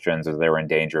second-class Christians, as they were in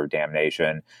danger of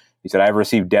damnation. He said, I have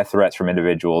received death threats from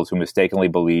individuals who mistakenly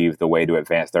believe the way to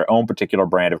advance their own particular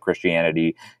brand of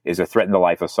Christianity is to threaten the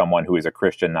life of someone who is a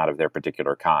Christian, not of their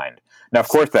particular kind. Now, of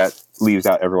course, that leaves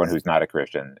out everyone who's not a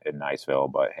Christian in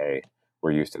Niceville, but hey,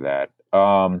 we're used to that.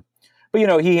 But,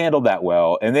 he handled that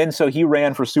well. And then so he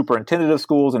ran for superintendent of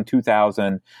schools in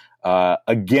 2000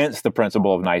 against the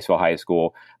principal of Niceville High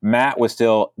School. Matt was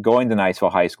still going to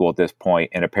Niceville High School at this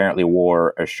point and apparently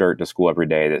wore a shirt to school every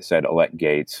day that said, elect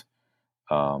Gates.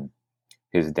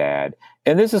 His dad.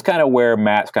 And this is kind of where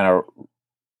Matt's kind of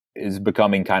is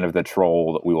becoming kind of the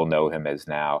troll that we will know him as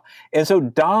now. And so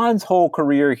Don's whole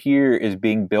career here is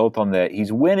being built on that.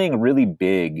 He's winning really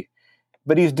big,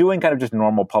 but he's doing kind of just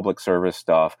normal public service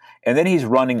stuff. And then he's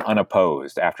running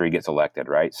unopposed after he gets elected,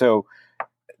 right? So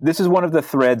this is one of the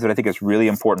threads that I think is really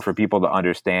important for people to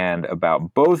understand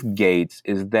about both Gates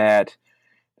is that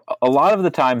a lot of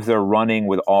the times they're running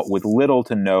with little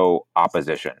to no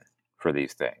opposition for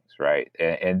these things, right?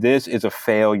 And this is a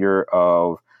failure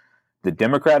of the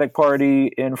Democratic Party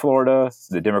in Florida,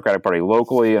 the Democratic Party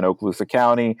locally in Okaloosa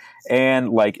County, and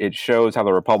like it shows how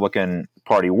the Republican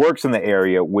Party works in the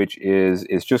area, which is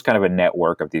just kind of a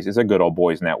network of these. It's a good old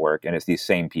boys network, and it's these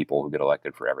same people who get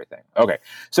elected for everything. Okay,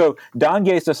 so Don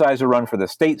Gates decides to run for the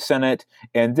state Senate,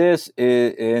 and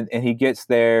and he gets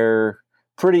there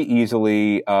pretty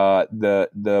easily.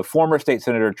 The former state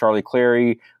senator Charlie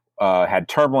Clary had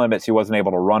term limits; he wasn't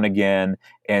able to run again,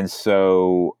 and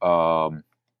so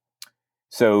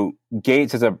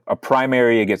Gates is a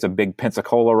primary against a big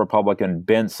Pensacola Republican,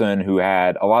 Benson, who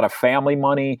had a lot of family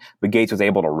money, but Gates was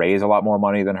able to raise a lot more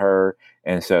money than her,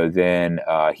 and so then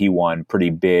he won pretty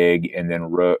big, and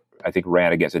then I think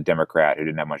ran against a Democrat who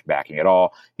didn't have much backing at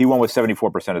all. He won with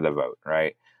 74% of the vote,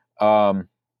 right?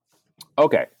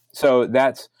 Okay, so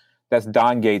that's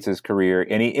Don Gates's career,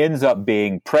 and he ends up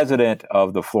being president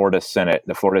of the Florida Senate,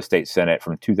 the Florida State Senate,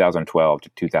 from 2012 to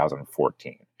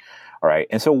 2014. All right,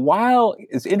 and so while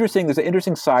it's interesting, there's an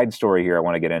interesting side story here I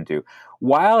want to get into.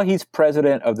 While he's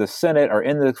president of the Senate, or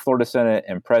in the Florida Senate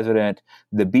and president,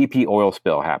 the BP oil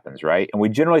spill happens, right? And we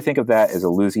generally think of that as a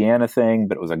Louisiana thing,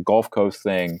 but it was a Gulf Coast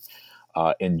thing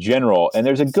in general. And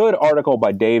there's a good article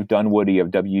by Dave Dunwoody of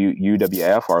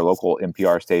WUWF, our local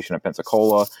NPR station in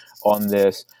Pensacola, on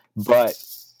this. But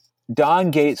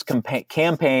Don Gates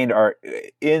campaigned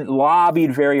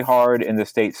lobbied very hard in the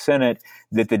state Senate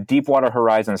that the Deepwater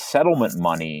Horizon settlement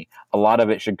money, a lot of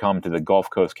it should come to the Gulf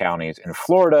Coast counties in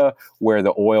Florida, where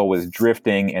the oil was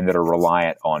drifting and that are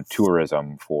reliant on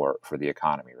tourism for the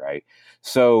economy, right?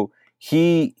 So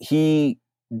he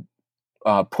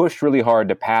pushed really hard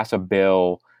to pass a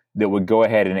bill that would go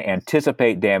ahead and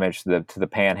anticipate damage to the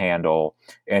panhandle.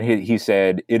 And he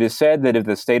said, it is said that if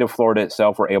the state of Florida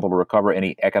itself were able to recover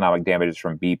any economic damages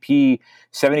from BP,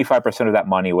 75% of that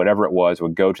money, whatever it was,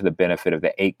 would go to the benefit of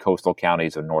the 8 coastal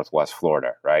counties of Northwest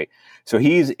Florida, right? So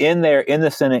he's in there in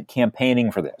the Senate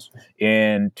campaigning for this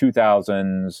in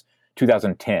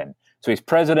 2010. So he's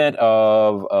president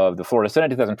of the Florida Senate,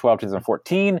 2012,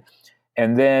 2014.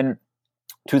 And then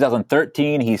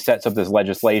 2013, he sets up this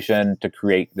legislation to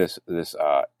create this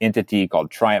entity called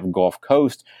Triumph Gulf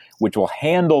Coast, which will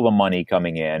handle the money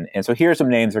coming in. And so here are some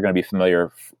names that are going to be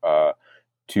familiar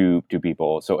to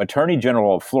people. So Attorney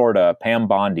General of Florida, Pam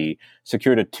Bondi,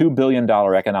 secured a $2 billion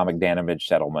economic damage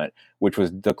settlement, which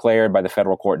was declared by the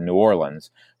federal court in New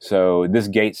Orleans. So this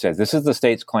Gates says this is the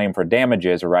state's claim for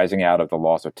damages arising out of the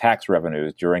loss of tax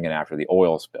revenues during and after the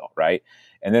oil spill, right?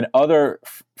 And then other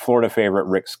Florida favorite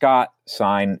Rick Scott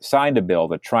signed a bill,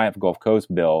 the Triumph Gulf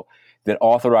Coast bill, that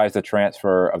authorized the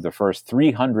transfer of the first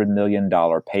 $300 million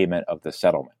payment of the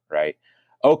settlement, right?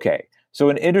 Okay, so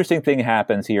an interesting thing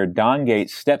happens here. Don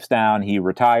Gates steps down. He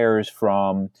retires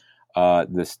from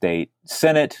the state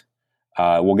Senate.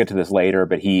 We'll get to this later,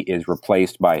 but he is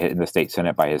replaced in the state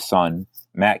Senate by his son,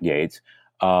 Matt Gates.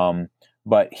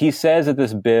 But he says that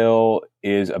this bill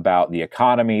is about the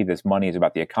economy. This money is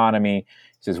about the economy.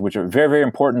 He says, which are very, very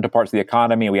important to parts of the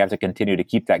economy. We have to continue to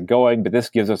keep that going. But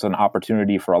this gives us an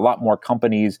opportunity for a lot more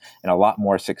companies and a lot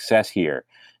more success here.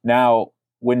 Now,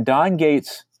 when Don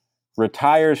Gates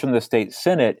retires from the state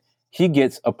Senate, he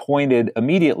gets appointed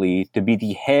immediately to be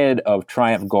the head of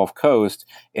Triumph Gulf Coast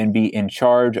and be in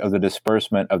charge of the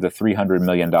disbursement of the $300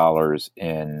 million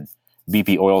in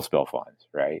BP oil spill funds,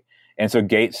 right? And so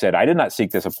Gates said, I did not seek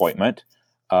this appointment.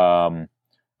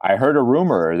 I heard a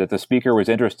rumor that the speaker was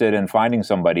interested in finding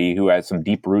somebody who has some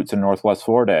deep roots in Northwest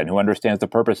Florida and who understands the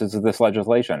purposes of this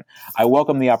legislation. I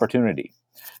welcome the opportunity.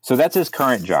 So that's his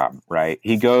current job, right?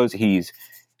 He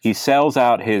sells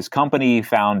out his company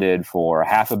founded for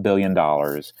 $500 million.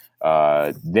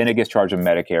 Then it gets charged with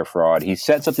Medicare fraud. He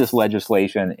sets up this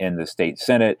legislation in the state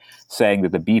Senate saying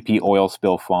that the BP oil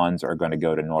spill funds are going to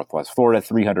go to Northwest Florida,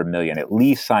 $300 million at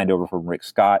least signed over from Rick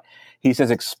Scott. He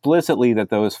says explicitly that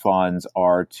those funds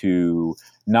are to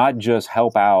not just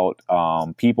help out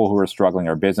people who are struggling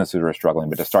or businesses who are struggling,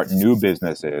 but to start new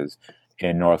businesses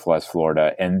in Northwest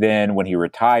Florida. And then when he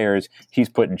retires, he's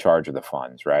put in charge of the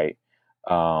funds, right?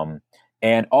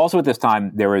 And also at this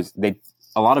time,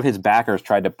 a lot of his backers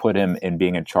tried to put him in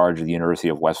being in charge of the University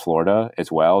of West Florida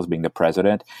as well as being the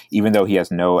president, even though he has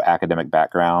no academic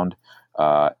background.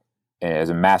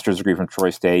 As a master's degree from Troy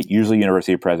State, usually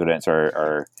university presidents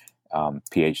are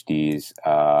PhDs,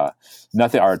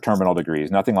 nothing are terminal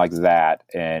degrees, nothing like that.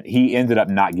 And he ended up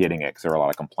not getting it because there were a lot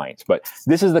of complaints. But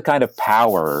this is the kind of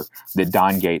power that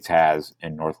Don Gates has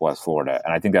in Northwest Florida.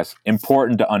 And I think that's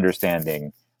important to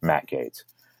understanding Matt Gates.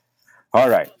 All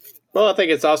right. Well, I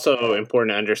think it's also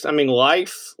important to understand. I mean,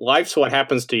 life's what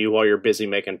happens to you while you're busy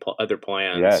making other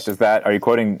plans. Yes. Are you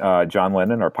quoting John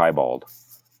Lennon or Piebald?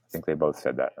 I think they both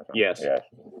said that. Yes. Yeah.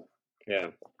 Yeah.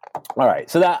 All right.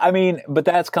 So but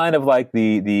that's kind of like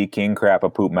the king crap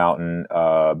of Poop Mountain,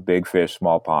 big fish,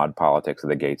 small pond politics of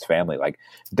the Gates family. Like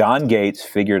Don Gates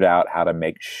figured out how to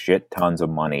make shit tons of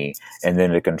money and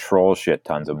then to control shit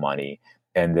tons of money.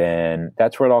 And then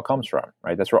that's where it all comes from,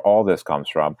 right? That's where all this comes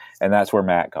from. And that's where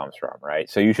Matt comes from, right?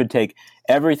 So you should take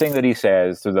everything that he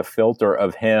says through the filter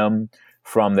of him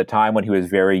from the time when he was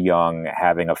very young,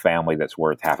 having a family that's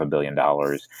worth $500 million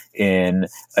in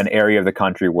an area of the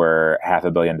country where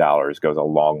 $500 million goes a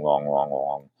long, long, long,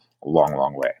 long, long,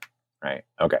 long way, right?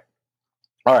 Okay.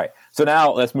 All right. So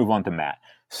now let's move on to Matt.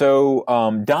 So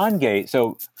Don Gates.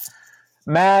 So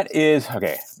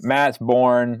Matt's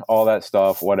born, all that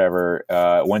stuff, whatever.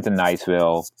 Went to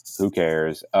Niceville. Who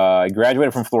cares?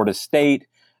 Graduated from Florida State.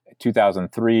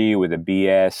 2003 with a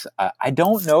BS. I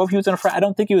don't know if he was in a frat. I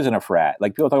don't think he was in a frat.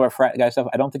 Like people talk about frat guy stuff.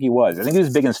 I don't think he was. I think he was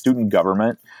big in student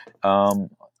government.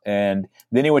 And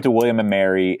then he went to William and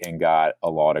Mary and got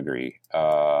a law degree.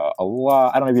 I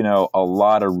don't know if you know, a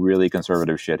lot of really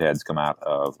conservative shitheads come out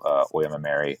of William and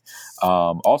Mary.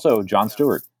 Also, John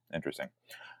Stewart. Interesting.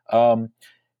 And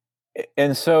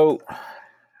so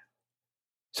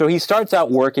he starts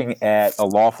out working at a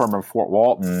law firm in Fort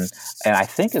Walton, and I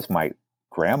think it's my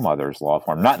grandmother's law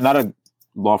firm, not a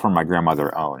law firm my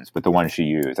grandmother owns, but the one she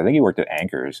used. I think he worked at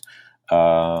Anchors.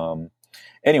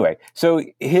 Anyway, so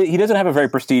he doesn't have a very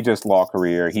prestigious law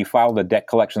career. He filed a debt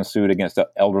collection suit against an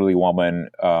elderly woman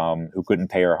who couldn't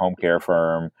pay her home care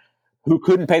firm, who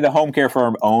couldn't pay the home care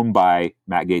firm owned by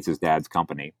Matt Gates' dad's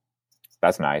company.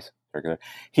 That's nice.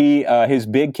 His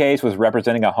big case was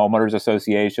representing a homeowners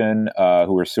association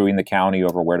who were suing the county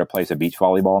over where to place a beach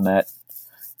volleyball net.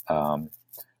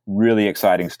 Really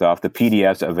exciting stuff. The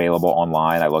PDF's available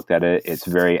online. I looked at it. It's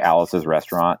very Alice's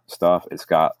Restaurant stuff. It's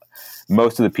got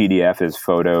most of the PDF is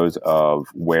photos of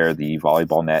where the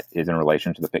volleyball net is in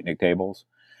relation to the picnic tables.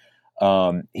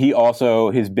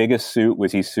 His biggest suit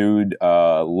was he sued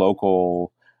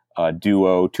local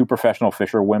duo, two professional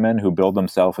fisher women who billed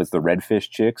themselves as the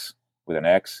Redfish Chicks with an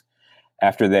X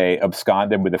after they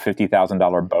absconded with a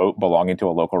 $50,000 boat belonging to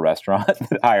a local restaurant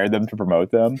that hired them to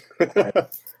promote them.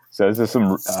 So this is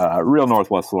some real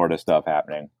Northwest Florida stuff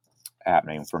happening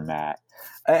for Matt.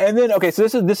 And then, okay, so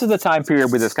this is the time period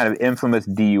where this kind of infamous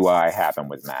DUI happened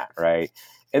with Matt, right?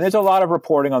 And there's a lot of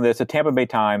reporting on this. The Tampa Bay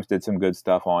Times did some good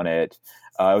stuff on it.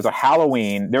 It was a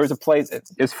Halloween. There was a place.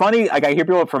 It's funny. Like I hear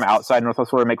people from outside Northwest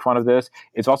Florida make fun of this.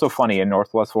 It's also funny in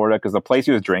Northwest Florida because the place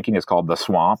he was drinking is called The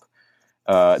Swamp.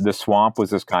 The Swamp was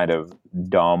this kind of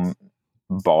dumb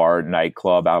bar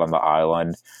nightclub out on the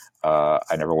island.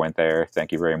 I never went there.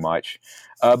 Thank you very much.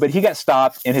 But he got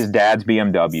stopped in his dad's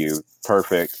BMW.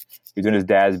 Perfect. He was in his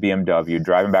dad's BMW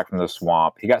driving back from the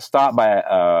Swamp. He got stopped by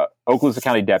a Okaloosa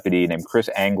County deputy named Chris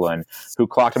Anglin, who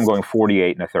clocked him going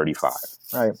 48 and a 35.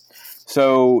 Right.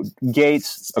 So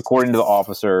Gates, according to the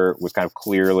officer, was kind of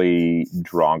clearly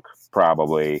drunk,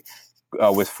 probably.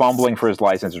 Was fumbling for his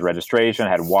license and registration,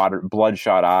 had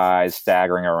bloodshot eyes,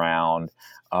 staggering around.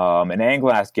 And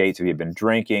Anglin asked Gates if he had been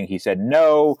drinking. He said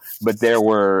no, but there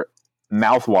were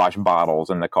mouthwash bottles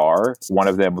in the car. One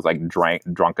of them was like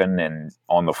drunken and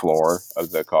on the floor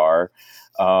of the car.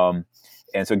 And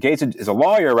so Gates is a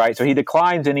lawyer, right? So he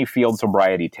declines any field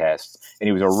sobriety tests, and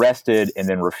he was arrested and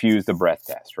then refused the breath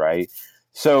test, right?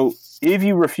 So if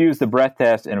you refuse the breath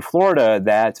test in Florida,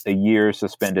 that's a year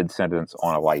suspended sentence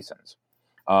on a license.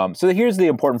 So here's the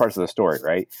important parts of the story,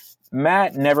 right?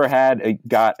 Matt never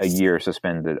got a year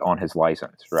suspended on his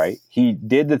license, right? He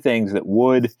did the things that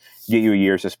would get you a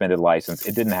year suspended license.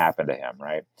 It didn't happen to him,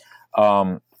 right?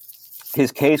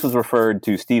 His case was referred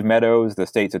to Steve Meadows, the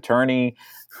state's attorney,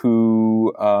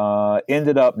 who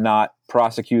ended up not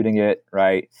prosecuting it,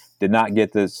 right? Did not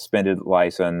get the suspended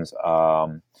license.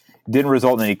 Didn't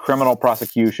result in any criminal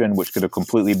prosecution, which could have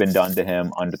completely been done to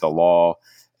him under the law.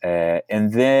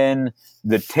 And then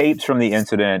the tapes from the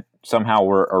incident somehow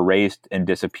were erased and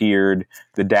disappeared.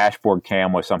 The dashboard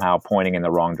cam was somehow pointing in the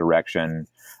wrong direction.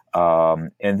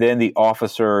 And then the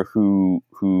officer who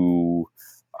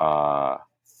had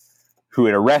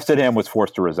arrested him was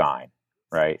forced to resign,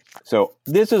 right? So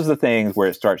this is the things where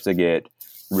it starts to get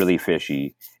really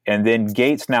fishy. And then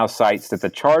Gates now cites that the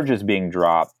charges being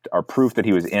dropped are proof that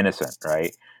he was innocent,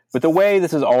 right? But the way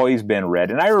this has always been read,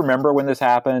 and I remember when this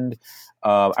happened,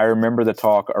 I remember the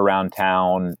talk around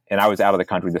town, and I was out of the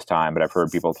country this time, but I've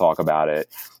heard people talk about it,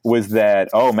 was that,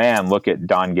 oh man, look at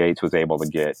Don Gates was able to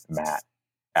get Matt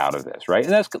out of this, right?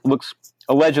 And that looks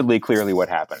allegedly clearly what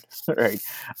happened, right?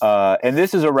 And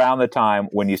this is around the time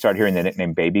when you start hearing the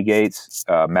nickname Baby Gates.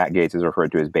 Matt Gates is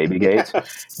referred to as Baby Gates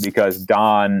because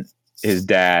Don, his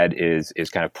dad, is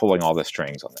kind of pulling all the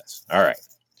strings on this. All right.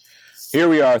 Here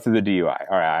we are through the DUI.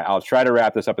 All right, I'll try to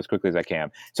wrap this up as quickly as I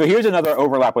can. So here's another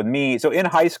overlap with me. So in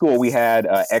high school, we had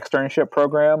an externship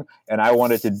program, and I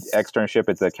wanted to externship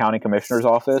at the county commissioner's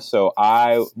office. So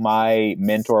my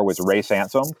mentor was Ray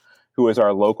Sansom, who is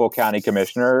our local county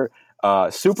commissioner.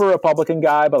 Super Republican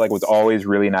guy, but like was always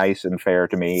really nice and fair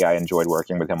to me. I enjoyed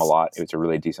working with him a lot. He was a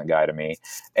really decent guy to me.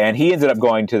 And he ended up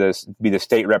going to be the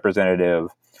state representative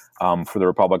for the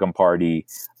Republican Party.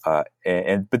 But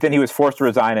then he was forced to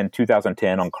resign in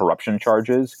 2010 on corruption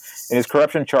charges. And his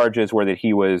corruption charges were that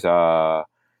he was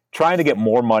trying to get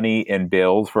more money in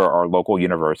bills for our local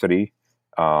university.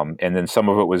 And then some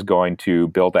of it was going to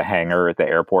build a hangar at the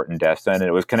airport in Destin. And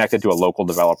it was connected to a local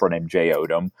developer named Jay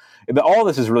Odom. But all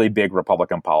this is really big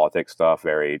Republican politics stuff,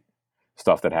 very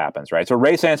stuff that happens, right? So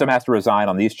Ray Sansom has to resign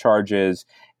on these charges.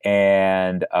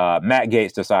 And Matt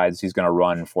Gaetz decides he's going to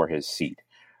run for his seat,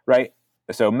 right?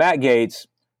 So Matt Gaetz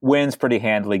wins pretty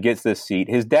handily, gets this seat.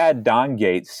 His dad, Don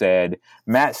Gaetz, said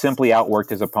Matt simply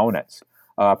outworked his opponents.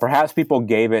 Perhaps people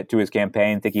gave it to his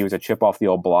campaign, think he was a chip off the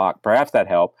old block. Perhaps that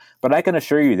helped. But I can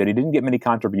assure you that he didn't get many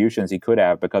contributions he could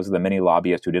have because of the many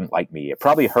lobbyists who didn't like me. It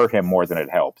probably hurt him more than it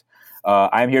helped.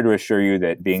 I'm here to assure you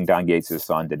that being Don Gaetz'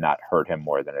 son did not hurt him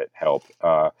more than it helped.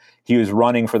 He was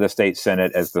running for the state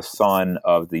Senate as the son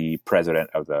of the president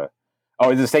of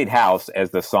the state house as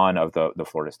the son of the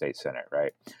Florida State Senate,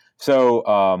 right?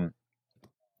 So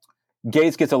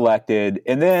Gaetz gets elected,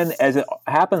 and then as it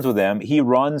happens with him, he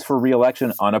runs for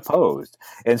re-election unopposed.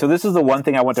 And so this is the one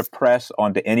thing I want to press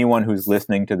onto anyone who's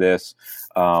listening to this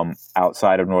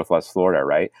outside of Northwest Florida,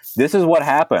 right? This is what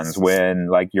happens when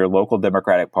like your local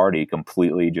Democratic Party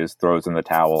completely just throws in the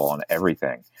towel on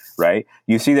everything, right?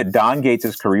 You see that Don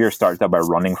Gaetz' career starts out by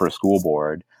running for school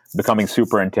board, becoming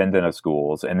superintendent of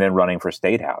schools, and then running for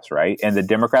state house, right? And the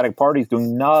Democratic Party is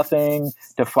doing nothing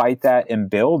to fight that and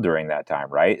build during that time,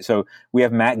 right? So we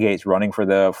have Matt Gaetz running for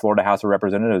the Florida House of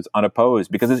Representatives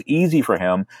unopposed because it's easy for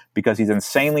him because he's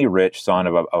insanely rich, son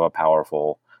of a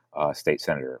powerful state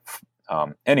senator.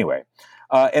 Anyway,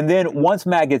 and then once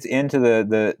Matt gets into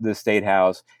the state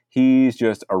house, he's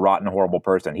just a rotten, horrible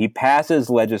person. He passes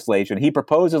legislation. He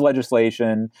proposes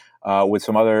legislation with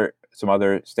some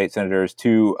other state senators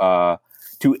to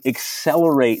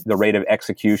accelerate the rate of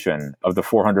execution of the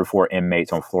 404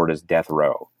 inmates on Florida's death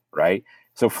row, right?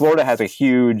 So Florida has a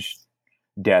huge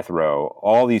death row,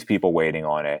 all these people waiting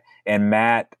on it. And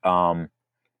Matt,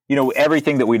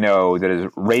 everything that we know that is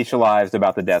racialized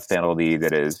about the death penalty,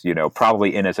 that is,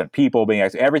 probably innocent people being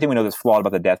executed, everything we know that's flawed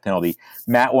about the death penalty,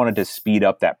 Matt wanted to speed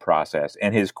up that process.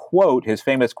 And his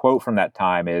famous quote from that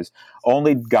time is,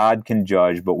 "Only God can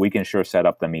judge, but we can sure set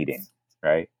up the meeting,"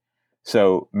 right?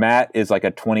 So Matt is like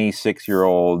a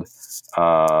 26-year-old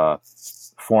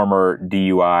former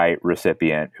DUI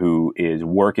recipient who is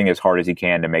working as hard as he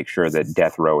can to make sure that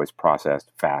death row is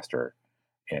processed faster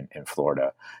in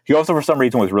Florida. He also, for some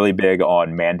reason, was really big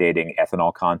on mandating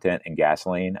ethanol content in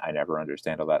gasoline. I never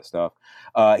understand all that stuff.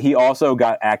 He also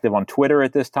got active on Twitter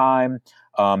at this time,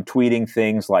 tweeting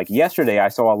things like, "Yesterday, I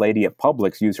saw a lady at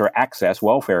Publix use her Access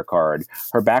welfare card.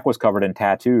 Her back was covered in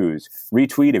tattoos.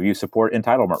 Retweet if you support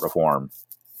entitlement reform."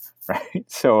 Right?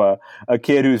 So a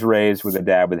kid who's raised with a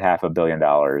dad with $500 million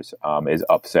is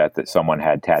upset that someone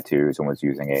had tattoos and was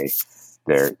using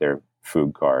their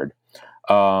food card.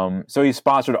 So he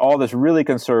sponsored all this really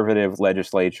conservative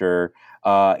legislature.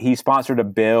 He sponsored a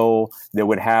bill that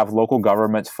would have local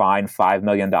governments fine $5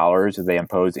 million if they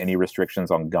impose any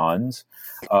restrictions on guns.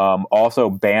 Also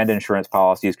banned insurance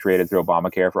policies created through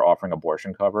Obamacare for offering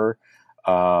abortion cover.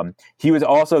 He was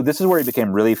also, this is where he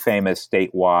became really famous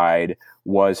statewide,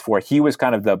 he was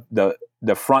kind of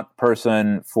the front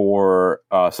person for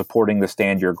supporting the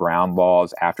Stand Your Ground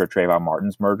laws after Trayvon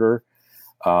Martin's murder.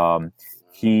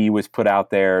 He was put out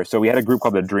there. So we had a group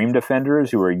called the Dream Defenders,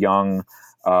 who were young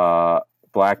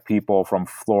Black people from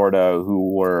Florida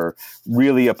who were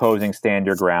really opposing Stand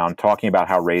Your Ground, talking about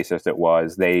how racist it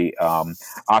was. They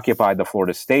occupied the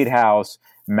Florida State House.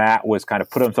 Matt was kind of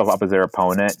put himself up as their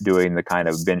opponent, doing the kind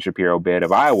of Ben Shapiro bit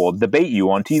of, "I will debate you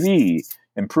on TV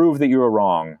and prove that you were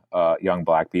wrong, young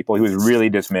Black people." He was really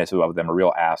dismissive of them, a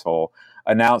real asshole.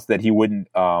 Announced that he wouldn't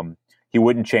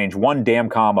change one damn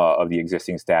comma of the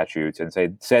existing statutes, and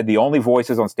said the only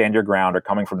voices on Stand Your Ground are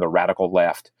coming from the radical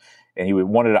left. And he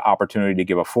wanted an opportunity to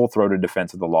give a full-throated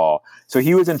defense of the law. So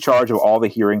he was in charge of all the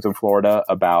hearings in Florida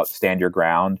about Stand Your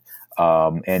Ground,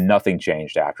 and nothing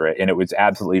changed after it. And it was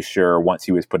absolutely sure once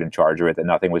he was put in charge of it that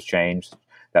nothing was changed.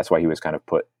 That's why he was kind of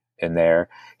put in there.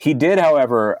 He did,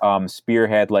 however,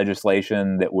 spearhead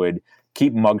legislation that would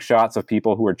keep mugshots of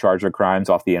people who were charged with crimes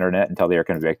off the internet until they are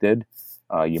convicted.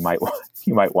 You might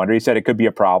wonder. He said it could be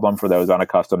a problem for those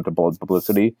unaccustomed to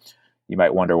publicity. you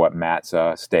might wonder what Matt's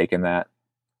stake in that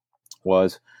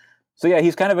was. So yeah,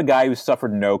 he's kind of a guy who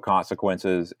suffered no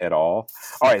consequences at all.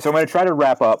 All right, so I'm going to try to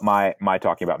wrap up my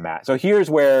talking about Matt. So here's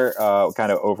where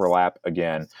kind of overlap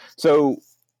again. So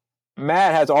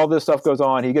Matt has all this stuff goes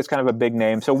on. He gets kind of a big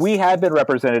name. So we had been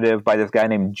represented by this guy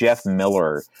named Jeff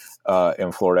Miller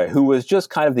in Florida, who was just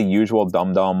kind of the usual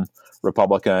dum-dum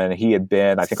Republican. He had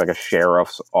been, I think, like a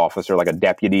sheriff's officer, like a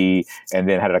deputy, and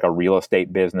then had like a real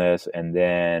estate business, and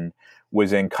then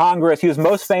was in Congress. He was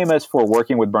most famous for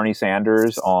working with Bernie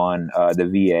Sanders on the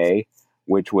VA,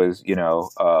 which was,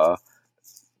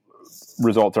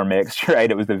 results are mixed,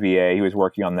 right? It was the VA. He was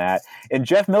working on that. And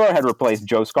Jeff Miller had replaced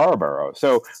Joe Scarborough.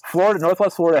 So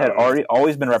Northwest Florida had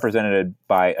always been represented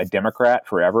by a Democrat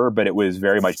forever, but it was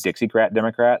very much Dixiecrat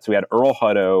Democrat. So we had Earl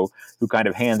Hutto, who kind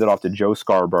of handed off to Joe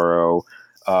Scarborough,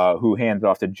 who handed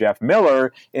off to Jeff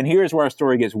Miller. And here's where our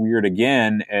story gets weird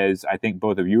again, as I think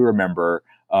both of you remember.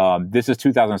 This is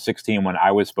 2016 when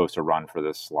I was supposed to run for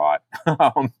this slot.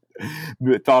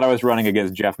 Thought I was running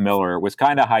against Jeff Miller, was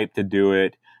kind of hyped to do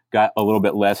it. Got a little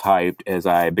bit less hyped as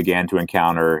I began to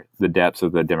encounter the depths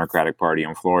of the Democratic Party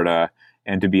in Florida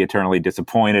and to be eternally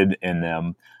disappointed in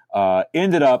them.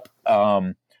 Ended up,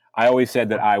 I always said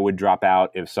that I would drop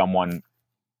out if someone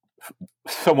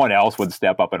else would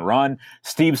step up and run.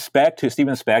 Stephen Specht,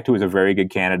 who was a very good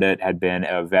candidate, had been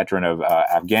a veteran of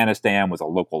Afghanistan, was a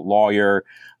local lawyer,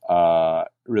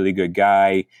 really good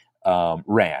guy,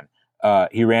 ran.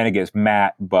 He ran against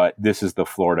Matt, but this is the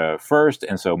Florida first,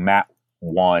 and so Matt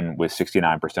won with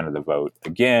 69% of the vote.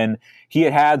 Again, he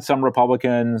had some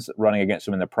Republicans running against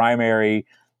him in the primary,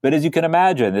 but as you can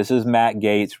imagine, this is Matt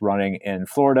Gaetz running in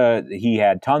Florida. He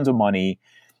had tons of money.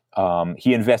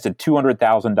 He invested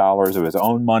 $200,000 of his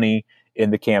own money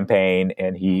in the campaign,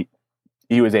 and he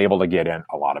was able to get in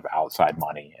a lot of outside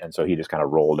money, and so he just kind of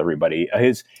rolled everybody.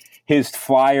 His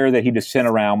flyer that he just sent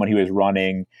around when he was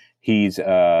running, he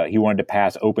wanted to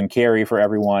pass open carry for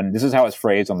everyone. This is how it's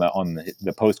phrased on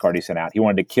the postcard he sent out. He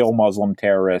wanted to kill Muslim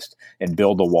terrorists and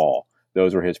build a wall.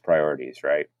 Those were his priorities,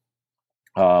 right?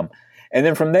 And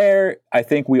then from there, I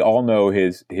think we all know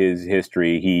his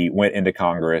history. He went into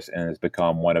Congress and has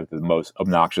become one of the most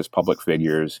obnoxious public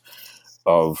figures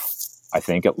of, I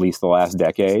think, at least the last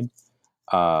decade.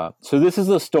 So this is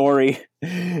the story.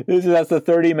 That's the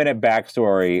 30-minute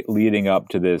backstory leading up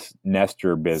to this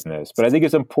Nestor business. But I think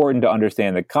it's important to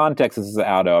understand the context this is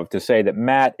out of, to say that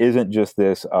Matt isn't just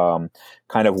this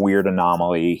kind of weird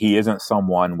anomaly. He isn't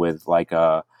someone with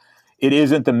it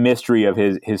isn't the mystery of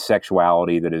his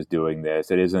sexuality that is doing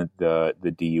this. It isn't the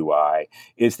DUI.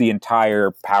 It's the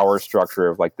entire power structure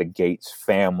of like the Gaetz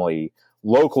family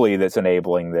locally that's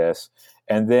enabling this.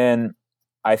 And then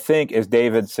I think, as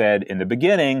David said in the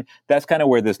beginning, that's kind of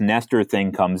where this Nestor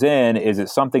thing comes in, is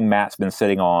it's something Matt's been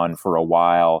sitting on for a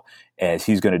while, as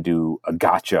he's going to do a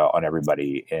gotcha on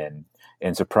everybody and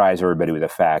surprise everybody with the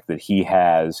fact that he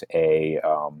has a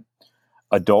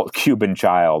adult Cuban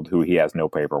child who he has no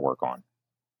paperwork on.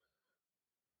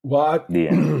 Well,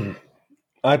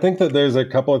 I think that there's a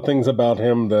couple of things about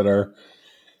him that are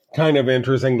kind of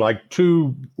interesting, like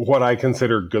two what I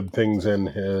consider good things in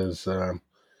his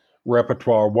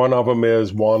repertoire. One of them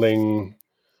is wanting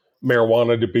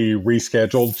marijuana to be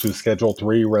rescheduled to Schedule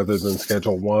 3 rather than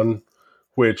Schedule 1,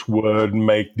 which would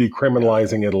make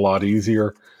decriminalizing it a lot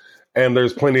easier. And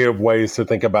there's plenty of ways to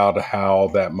think about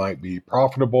how that might be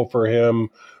profitable for him,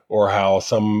 or how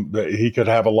he could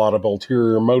have a lot of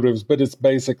ulterior motives, but it's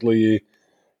basically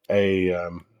I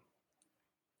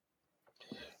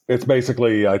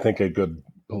think, a good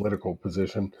political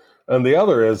position. And the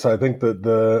other is, I think that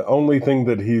the only thing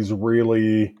that he's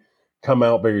really come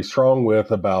out very strong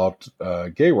with about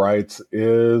gay rights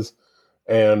is,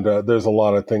 and there's a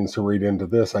lot of things to read into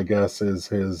this, I guess, is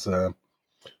his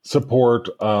support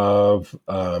of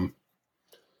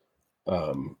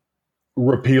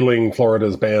repealing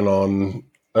Florida's ban on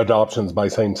adoptions by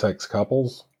same-sex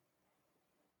couples.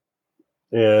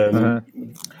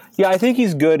 And yeah, I think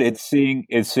he's good at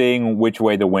seeing which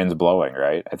way the wind's blowing,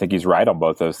 right? I think he's right on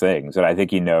both those things, and I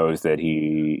think he knows that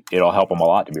it'll help him a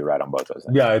lot to be right on both those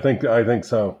things. Yeah, I think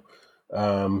so.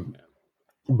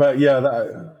 But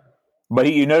yeah,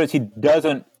 but you notice he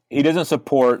doesn't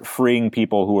support freeing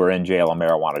people who are in jail on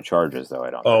marijuana charges, though.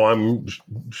 I'm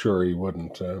sure he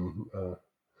wouldn't.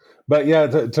 But yeah,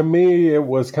 to me, it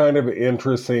was kind of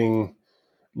interesting.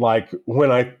 Like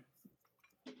when I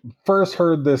first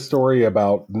heard this story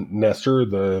about Nestor,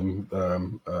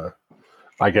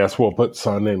 I guess we'll put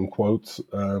son in quotes.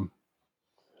 I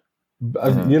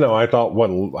thought what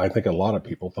I think a lot of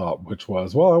people thought, which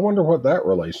was, well, I wonder what that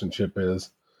relationship is.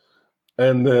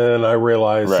 And then I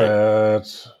realized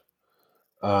that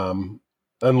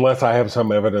Unless I have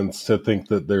some evidence to think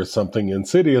that there's something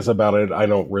insidious about it, I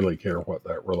don't really care what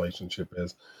that relationship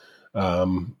is.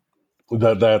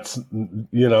 That's,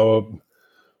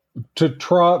 to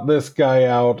trot this guy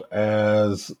out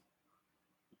as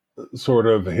sort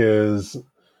of his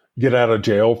get out of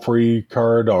jail free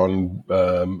card on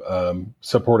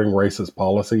supporting racist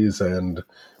policies and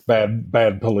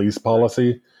bad police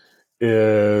policy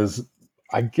is,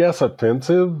 I guess,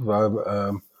 offensive.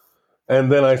 And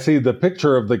then I see the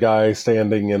picture of the guy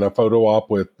standing in a photo op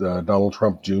with Donald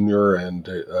Trump Jr. and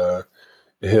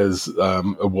his,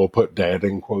 we'll put dad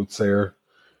in quotes there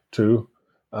too.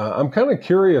 I'm kind of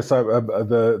curious.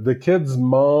 The kid's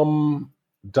mom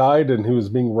died and he was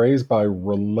being raised by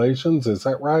relations. Is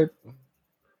that right?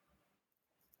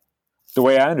 The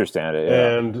way I understand it,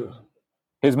 yeah. And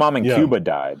his mom in Cuba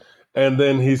died. And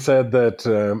then he said that,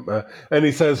 and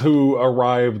he says who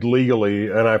arrived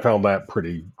legally, and I found that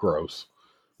pretty gross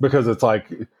because it's like,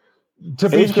 to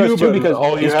be Cuban,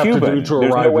 all you have to do to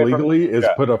arrive legally is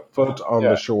put a foot on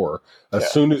the shore.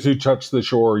 As soon as you touch the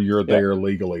shore, you're there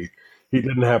legally. He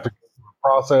didn't have to go through a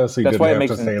process. He didn't have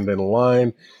to stand in a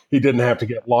line. He didn't have to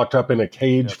get locked up in a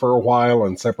cage for a while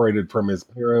and separated from his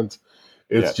parents.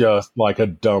 It's just like a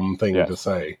dumb thing to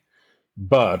say.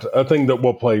 But a thing that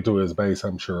will play to his base,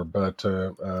 I'm sure. But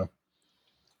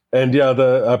and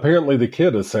apparently the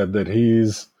kid has said that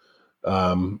he's,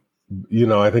 I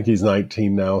think he's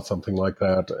 19 now, something like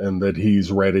that, and that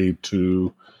he's ready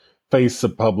to face the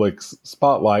public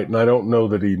spotlight. And I don't know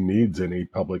that he needs any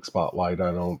public spotlight.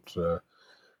 I don't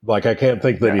I can't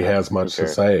think that he has much to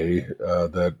say.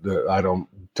 That I don't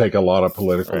take a lot of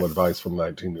political advice from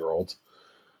 19-year-olds.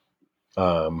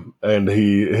 And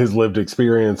his lived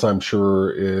experience, I'm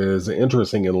sure, is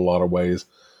interesting in a lot of ways,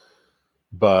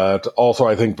 but also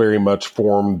I think very much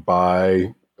formed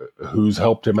by who's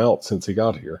helped him out since he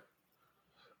got here.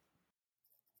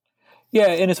 Yeah,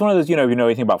 and it's one of those, if you know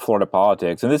anything about Florida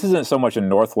politics, and this isn't so much a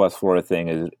Northwest Florida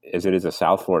thing as it is a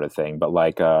South Florida thing, but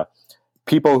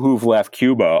people who've left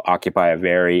Cuba occupy a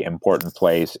very important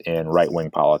place in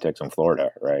right-wing politics in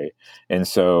Florida, right? And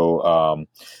so,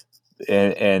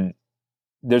 and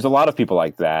there's a lot of people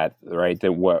like that, right?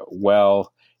 That,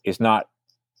 it's not,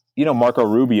 Marco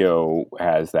Rubio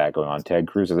has that going on. Ted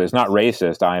Cruz says, it's not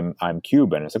racist. I'm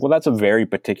Cuban. It's like, well, that's a very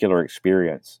particular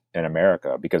experience in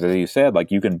America because, as you said,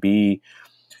 you can be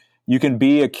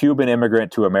a Cuban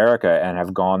immigrant to America and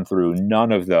have gone through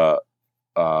none of the,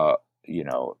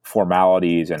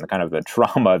 formalities and kind of the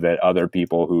trauma that other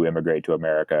people who immigrate to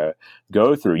America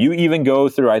go through. You even go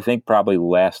through, I think, probably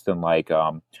less than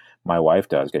my wife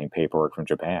does getting paperwork from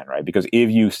Japan, right? Because if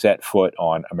you set foot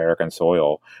on American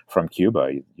soil from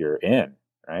Cuba, you're in,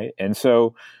 right? And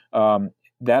so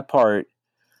that part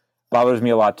bothers me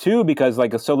a lot too, because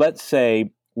so let's say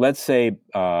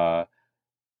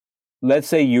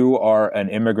you are an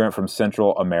immigrant from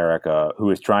Central America who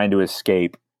is trying to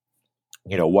escape,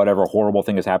 whatever horrible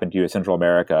thing has happened to you in Central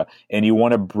America, and you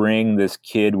want to bring this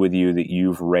kid with you that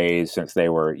you've raised since they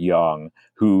were young,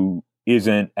 who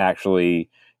isn't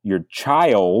actually your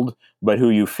child, but who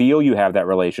you feel you have that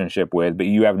relationship with, but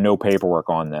you have no paperwork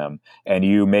on them, and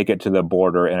you make it to the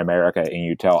border in America, and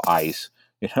you tell ICE,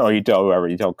 you tell whoever,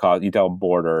 you tell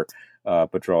Border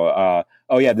Patrol,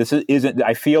 this isn't.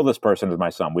 I feel this person is my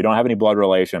son. We don't have any blood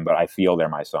relation, but I feel they're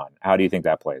my son. How do you think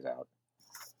that plays out?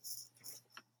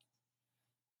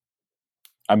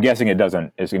 I'm guessing it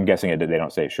doesn't. I'm guessing they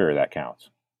don't say sure that counts.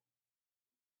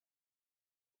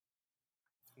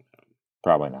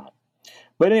 Probably not.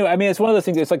 But anyway, I mean, it's one of those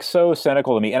things that's so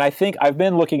cynical to me. And I think I've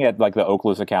been looking at the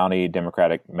Okaloosa County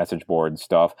Democratic message board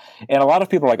stuff. And a lot of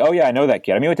people are like, oh yeah, I know that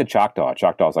kid. I mean, I went to Choctaw.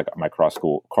 Choctaw is my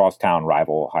crosstown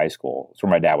rival high school. It's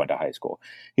where my dad went to high school.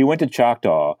 He went to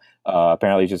Choctaw.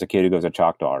 Apparently he's just a kid who goes to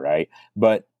Choctaw, right?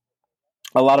 But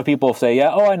a lot of people say,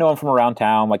 yeah, I know him from around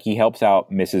town. He helps out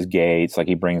Mrs. Gates.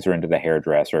 He brings her into the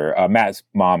hairdresser. Matt's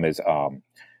mom is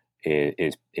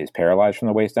paralyzed from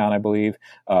the waist down, I believe.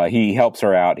 He helps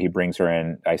her out. He brings her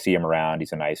in. I see him around.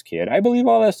 He's a nice kid. I believe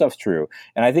all that stuff's true.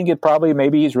 And I think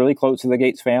maybe he's really close to the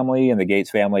Gates family, and the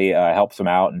Gates family helps him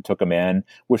out and took him in,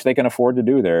 which they can afford to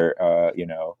do. They're,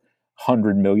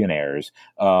 100 millionaires.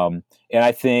 And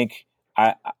I think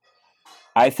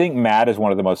Matt is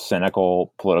one of the most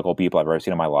cynical political people I've ever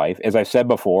seen in my life. As I said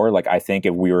before, I think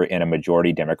if we were in a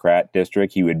majority Democrat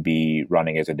district, he would be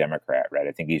running as a Democrat, right?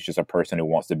 I think he's just a person who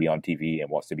wants to be on TV and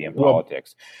wants to be in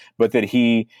politics. But that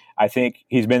I think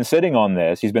he's been sitting on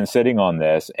this. He's been sitting on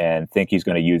this and think he's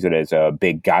going to use it as a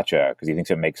big gotcha because he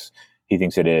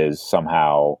thinks it is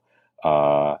somehow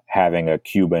having a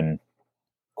Cuban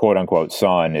quote unquote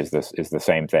son is the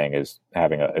same thing as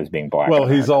as being black. Well,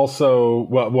 he's also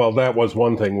well. That was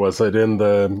one thing. Was that in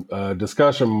the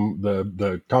discussion,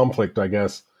 the conflict, I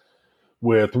guess,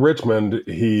 with Richmond,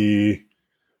 he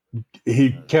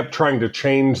kept trying to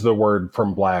change the word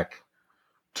from black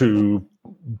to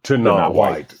not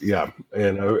white. Yeah,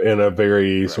 in a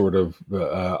very sort of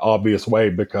obvious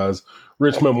way, because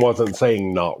Richmond wasn't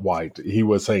saying not white; he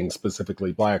was saying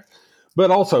specifically black. But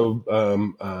also,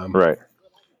 right.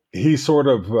 He sort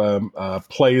of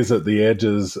plays at the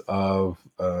edges of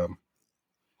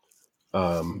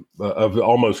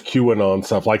almost QAnon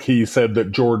stuff. Like he said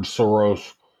that George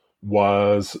Soros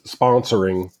was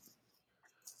sponsoring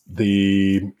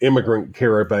the immigrant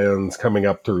caravans coming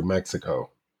up through Mexico.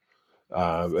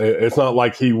 It's not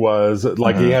like he was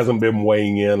like he hasn't been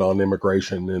weighing in on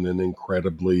immigration in an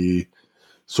incredibly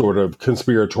sort of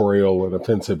conspiratorial and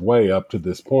offensive way up to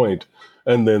this point.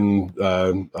 And then,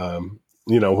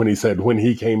 when he said when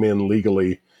he came in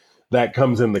legally, that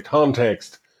comes in the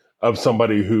context of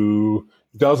somebody who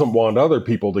doesn't want other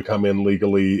people to come in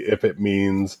legally if it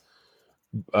means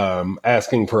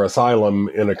asking for asylum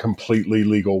in a completely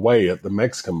legal way at the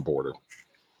Mexican border.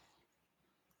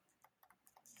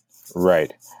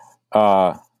 Right.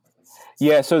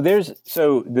 Yeah. So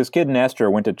this kid Nestor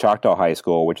went to Choctaw High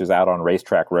School, which is out on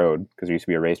Racetrack Road, because there used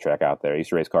to be a racetrack out there. I used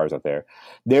to race cars out there.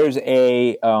 There's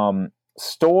a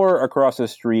store across the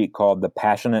street called the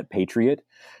Passionate Patriot,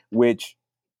 which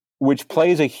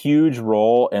plays a huge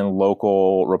role in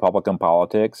local Republican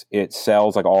politics. It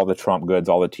sells like all the Trump goods,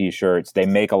 all the T-shirts. They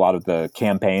make a lot of the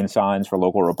campaign signs for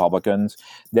local Republicans.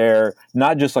 They're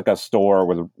not just like a store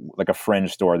with like a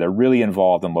fringe store. They're really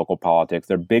involved in local politics.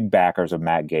 They're big backers of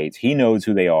Matt Gaetz. He knows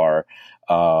who they are.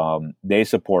 They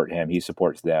support him. He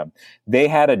supports them. They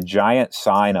had a giant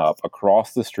sign up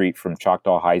across the street from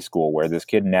Choctaw High School where this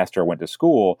kid Nestor went to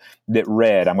school that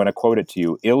read, I'm going to quote it to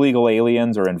you, "Illegal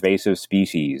aliens or invasive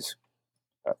species?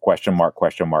 Question mark,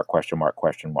 question mark, question mark,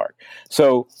 question mark."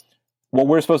 So what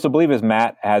we're supposed to believe is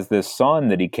Matt has this son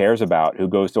that he cares about who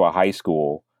goes to a high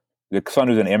school, the son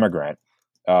who's an immigrant,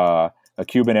 a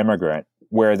Cuban immigrant,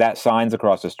 where that sign's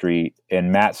across the street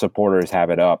and Matt's supporters have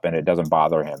it up and it doesn't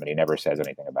bother him and he never says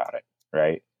anything about it,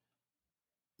 right?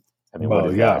 I mean,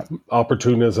 well, yeah,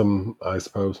 opportunism, I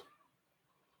suppose.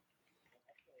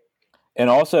 And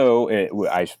also,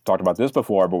 I talked about this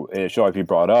before, but it should be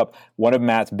brought up. One of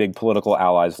Matt's big political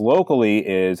allies locally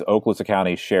is Okaloosa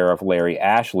County Sheriff Larry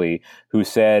Ashley, who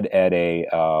said at a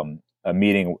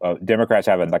meeting, Democrats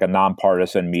have like a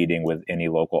nonpartisan meeting with any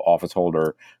local office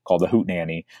holder called the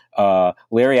Hootenanny.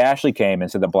 Larry Ashley came and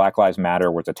said that Black Lives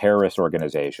Matter was a terrorist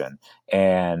organization.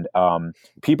 And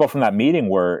people from that meeting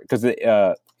were, because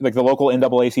like the local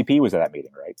NAACP was at that meeting,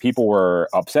 right? People were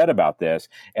upset about this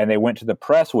and they went to the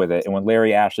press with it. And when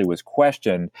Larry Ashley was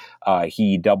questioned,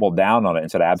 he doubled down on it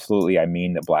and said, absolutely, I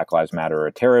mean that Black Lives Matter are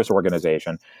a terrorist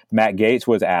organization. Matt Gaetz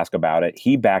was asked about it.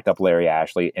 He backed up Larry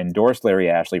Ashley, endorsed Larry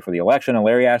Ashley for the election, and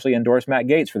Larry Ashley endorsed Matt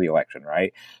Gaetz for the election,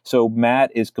 right? So Matt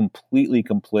is completely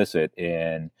complicit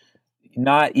in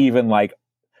not even like,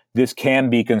 this can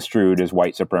be construed as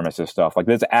white supremacist stuff. Like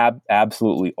there's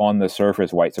absolutely on the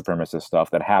surface white supremacist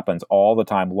stuff that happens all the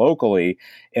time locally.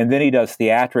 And then he does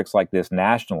theatrics like this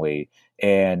nationally.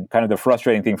 And kind of the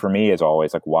frustrating thing for me is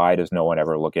always like, why does no one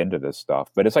ever look into this stuff?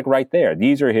 But it's like right there.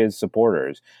 These are his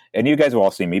supporters. And you guys have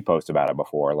all seen me post about it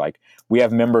before. Like we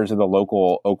have members of the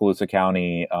local Okaloosa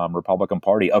County Republican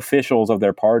Party, officials of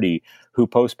their party, who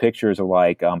post pictures of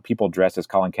like people dressed as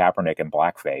Colin Kaepernick in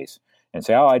blackface and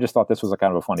say, oh, I just thought this was a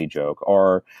kind of a funny joke.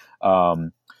 Or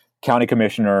county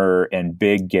commissioner and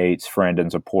big Gaetz friend and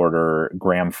supporter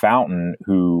Graham Fountain,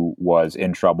 who was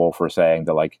in trouble for saying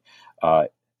that like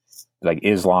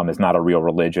Islam is not a real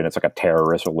religion. It's like a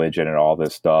terrorist religion and all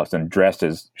this stuff, and dressed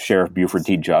as Sheriff Buford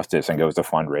T. Justice and goes to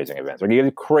fundraising events. Like, you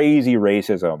have crazy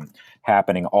racism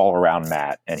happening all around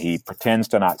Matt, and he pretends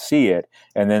to not see it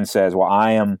and then says,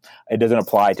 well, it doesn't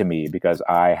apply to me because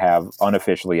I have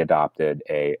unofficially adopted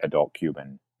a adult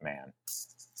Cuban man.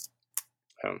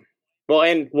 Well,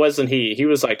 and wasn't he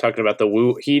was like talking about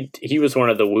he was one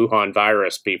of the Wuhan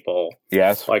virus people.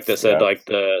 Yes. Like they said, like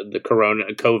the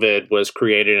COVID was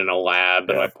created in a lab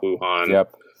in like Wuhan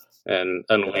and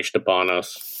unleashed upon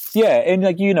us. Yeah, and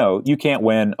like, you can't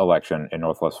win election in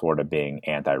Northwest Florida being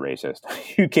anti-racist.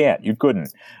 You can't. You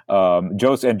couldn't.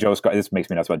 This makes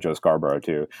me nuts about Joe Scarborough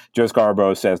too. Joe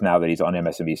Scarborough says now that he's on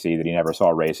MSNBC that he never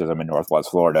saw racism in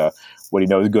Northwest Florida. What he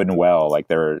knows good and well, like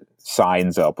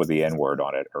signs up with the N-word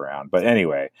on it around. But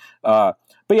anyway, but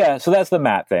yeah, so that's the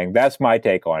Matt thing. That's my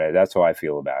take on it. That's how I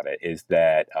feel about it, is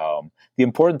that the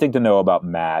important thing to know about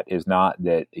Matt is not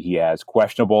that he has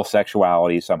questionable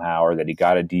sexuality somehow or that he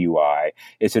got a DUI.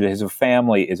 It's that his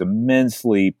family is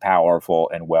immensely powerful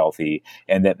and wealthy,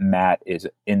 and that Matt is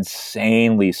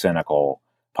insanely cynical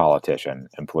politician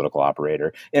and political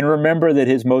operator. And remember that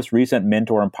his most recent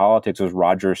mentor in politics was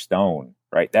Roger Stone,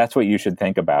 right? That's what you should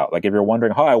think about. Like, if you're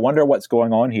wondering, I wonder what's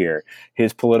going on here,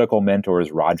 his political mentor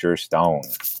is Roger Stone.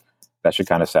 That should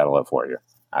kind of settle it for you.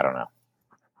 I don't know.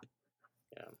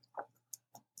 Yeah.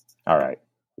 All right.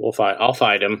 I'll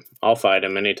fight him. I'll fight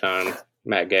him anytime.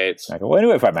 Matt Gaetz. Well,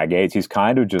 anyway, fight Matt Gaetz. He's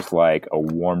kind of just like a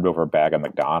warmed over bag of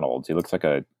McDonald's. He looks like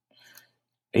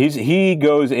he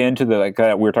goes into the, like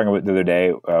we were talking about the other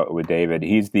day with David.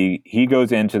 He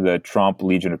goes into the Trump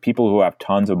legion of people who have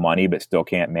tons of money but still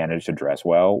can't manage to dress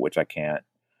well, which I can't.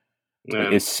 Yeah.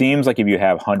 It seems like if you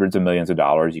have hundreds of millions of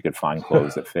dollars, you could find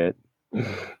clothes that fit, but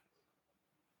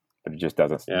it just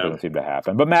doesn't seem to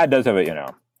happen. But Matt does have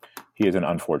he is an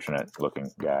unfortunate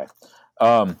looking guy.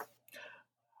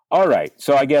 All right,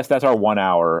 so I guess that's our 1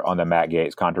 hour on the Matt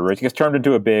Gaetz controversy. It's turned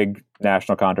into a big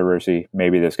national controversy.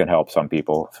 Maybe this can help some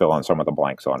people fill in some of the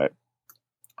blanks on it.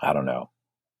 I don't know.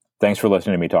 Thanks for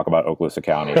listening to me talk about Okaloosa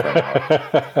County,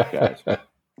 guys.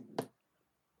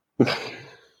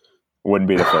 Wouldn't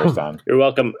be the first time. You're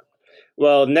welcome.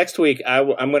 Well, next week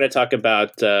I'm going to talk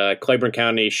about Claiborne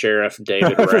County Sheriff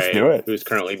David Ray, who's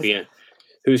currently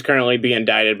being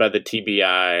indicted by the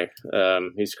TBI.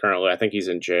 I think he's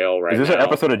in jail right now. Is this an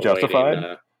episode of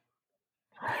Justified?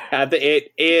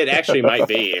 It actually might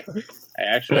be.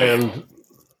 And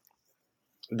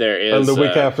there is. And the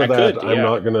week after that, I'm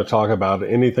not going to talk about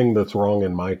anything that's wrong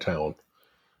in my town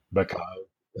because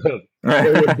it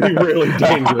would be really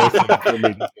dangerous for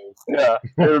me to do. Yeah,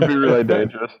 it would be really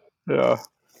dangerous. Yeah.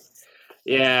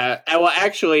 Yeah, well,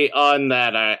 actually, on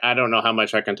that, I don't know how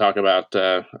much I can talk about.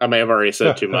 I may have already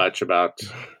said too much about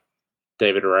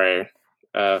David Ray.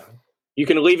 You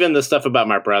can leave in the stuff about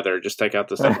my brother. Just take out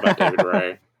the stuff about David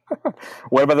Ray.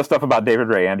 What about the stuff about David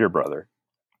Ray and your brother?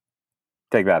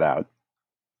 Take that out.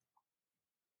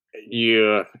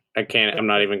 I can't. I'm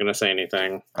not even going to say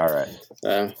anything. All right.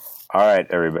 All right,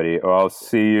 everybody. Well, I'll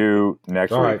see you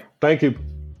next week. All right. Thank you.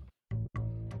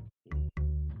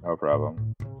 No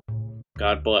problem.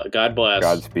 God bless.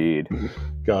 Godspeed.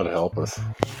 God help us.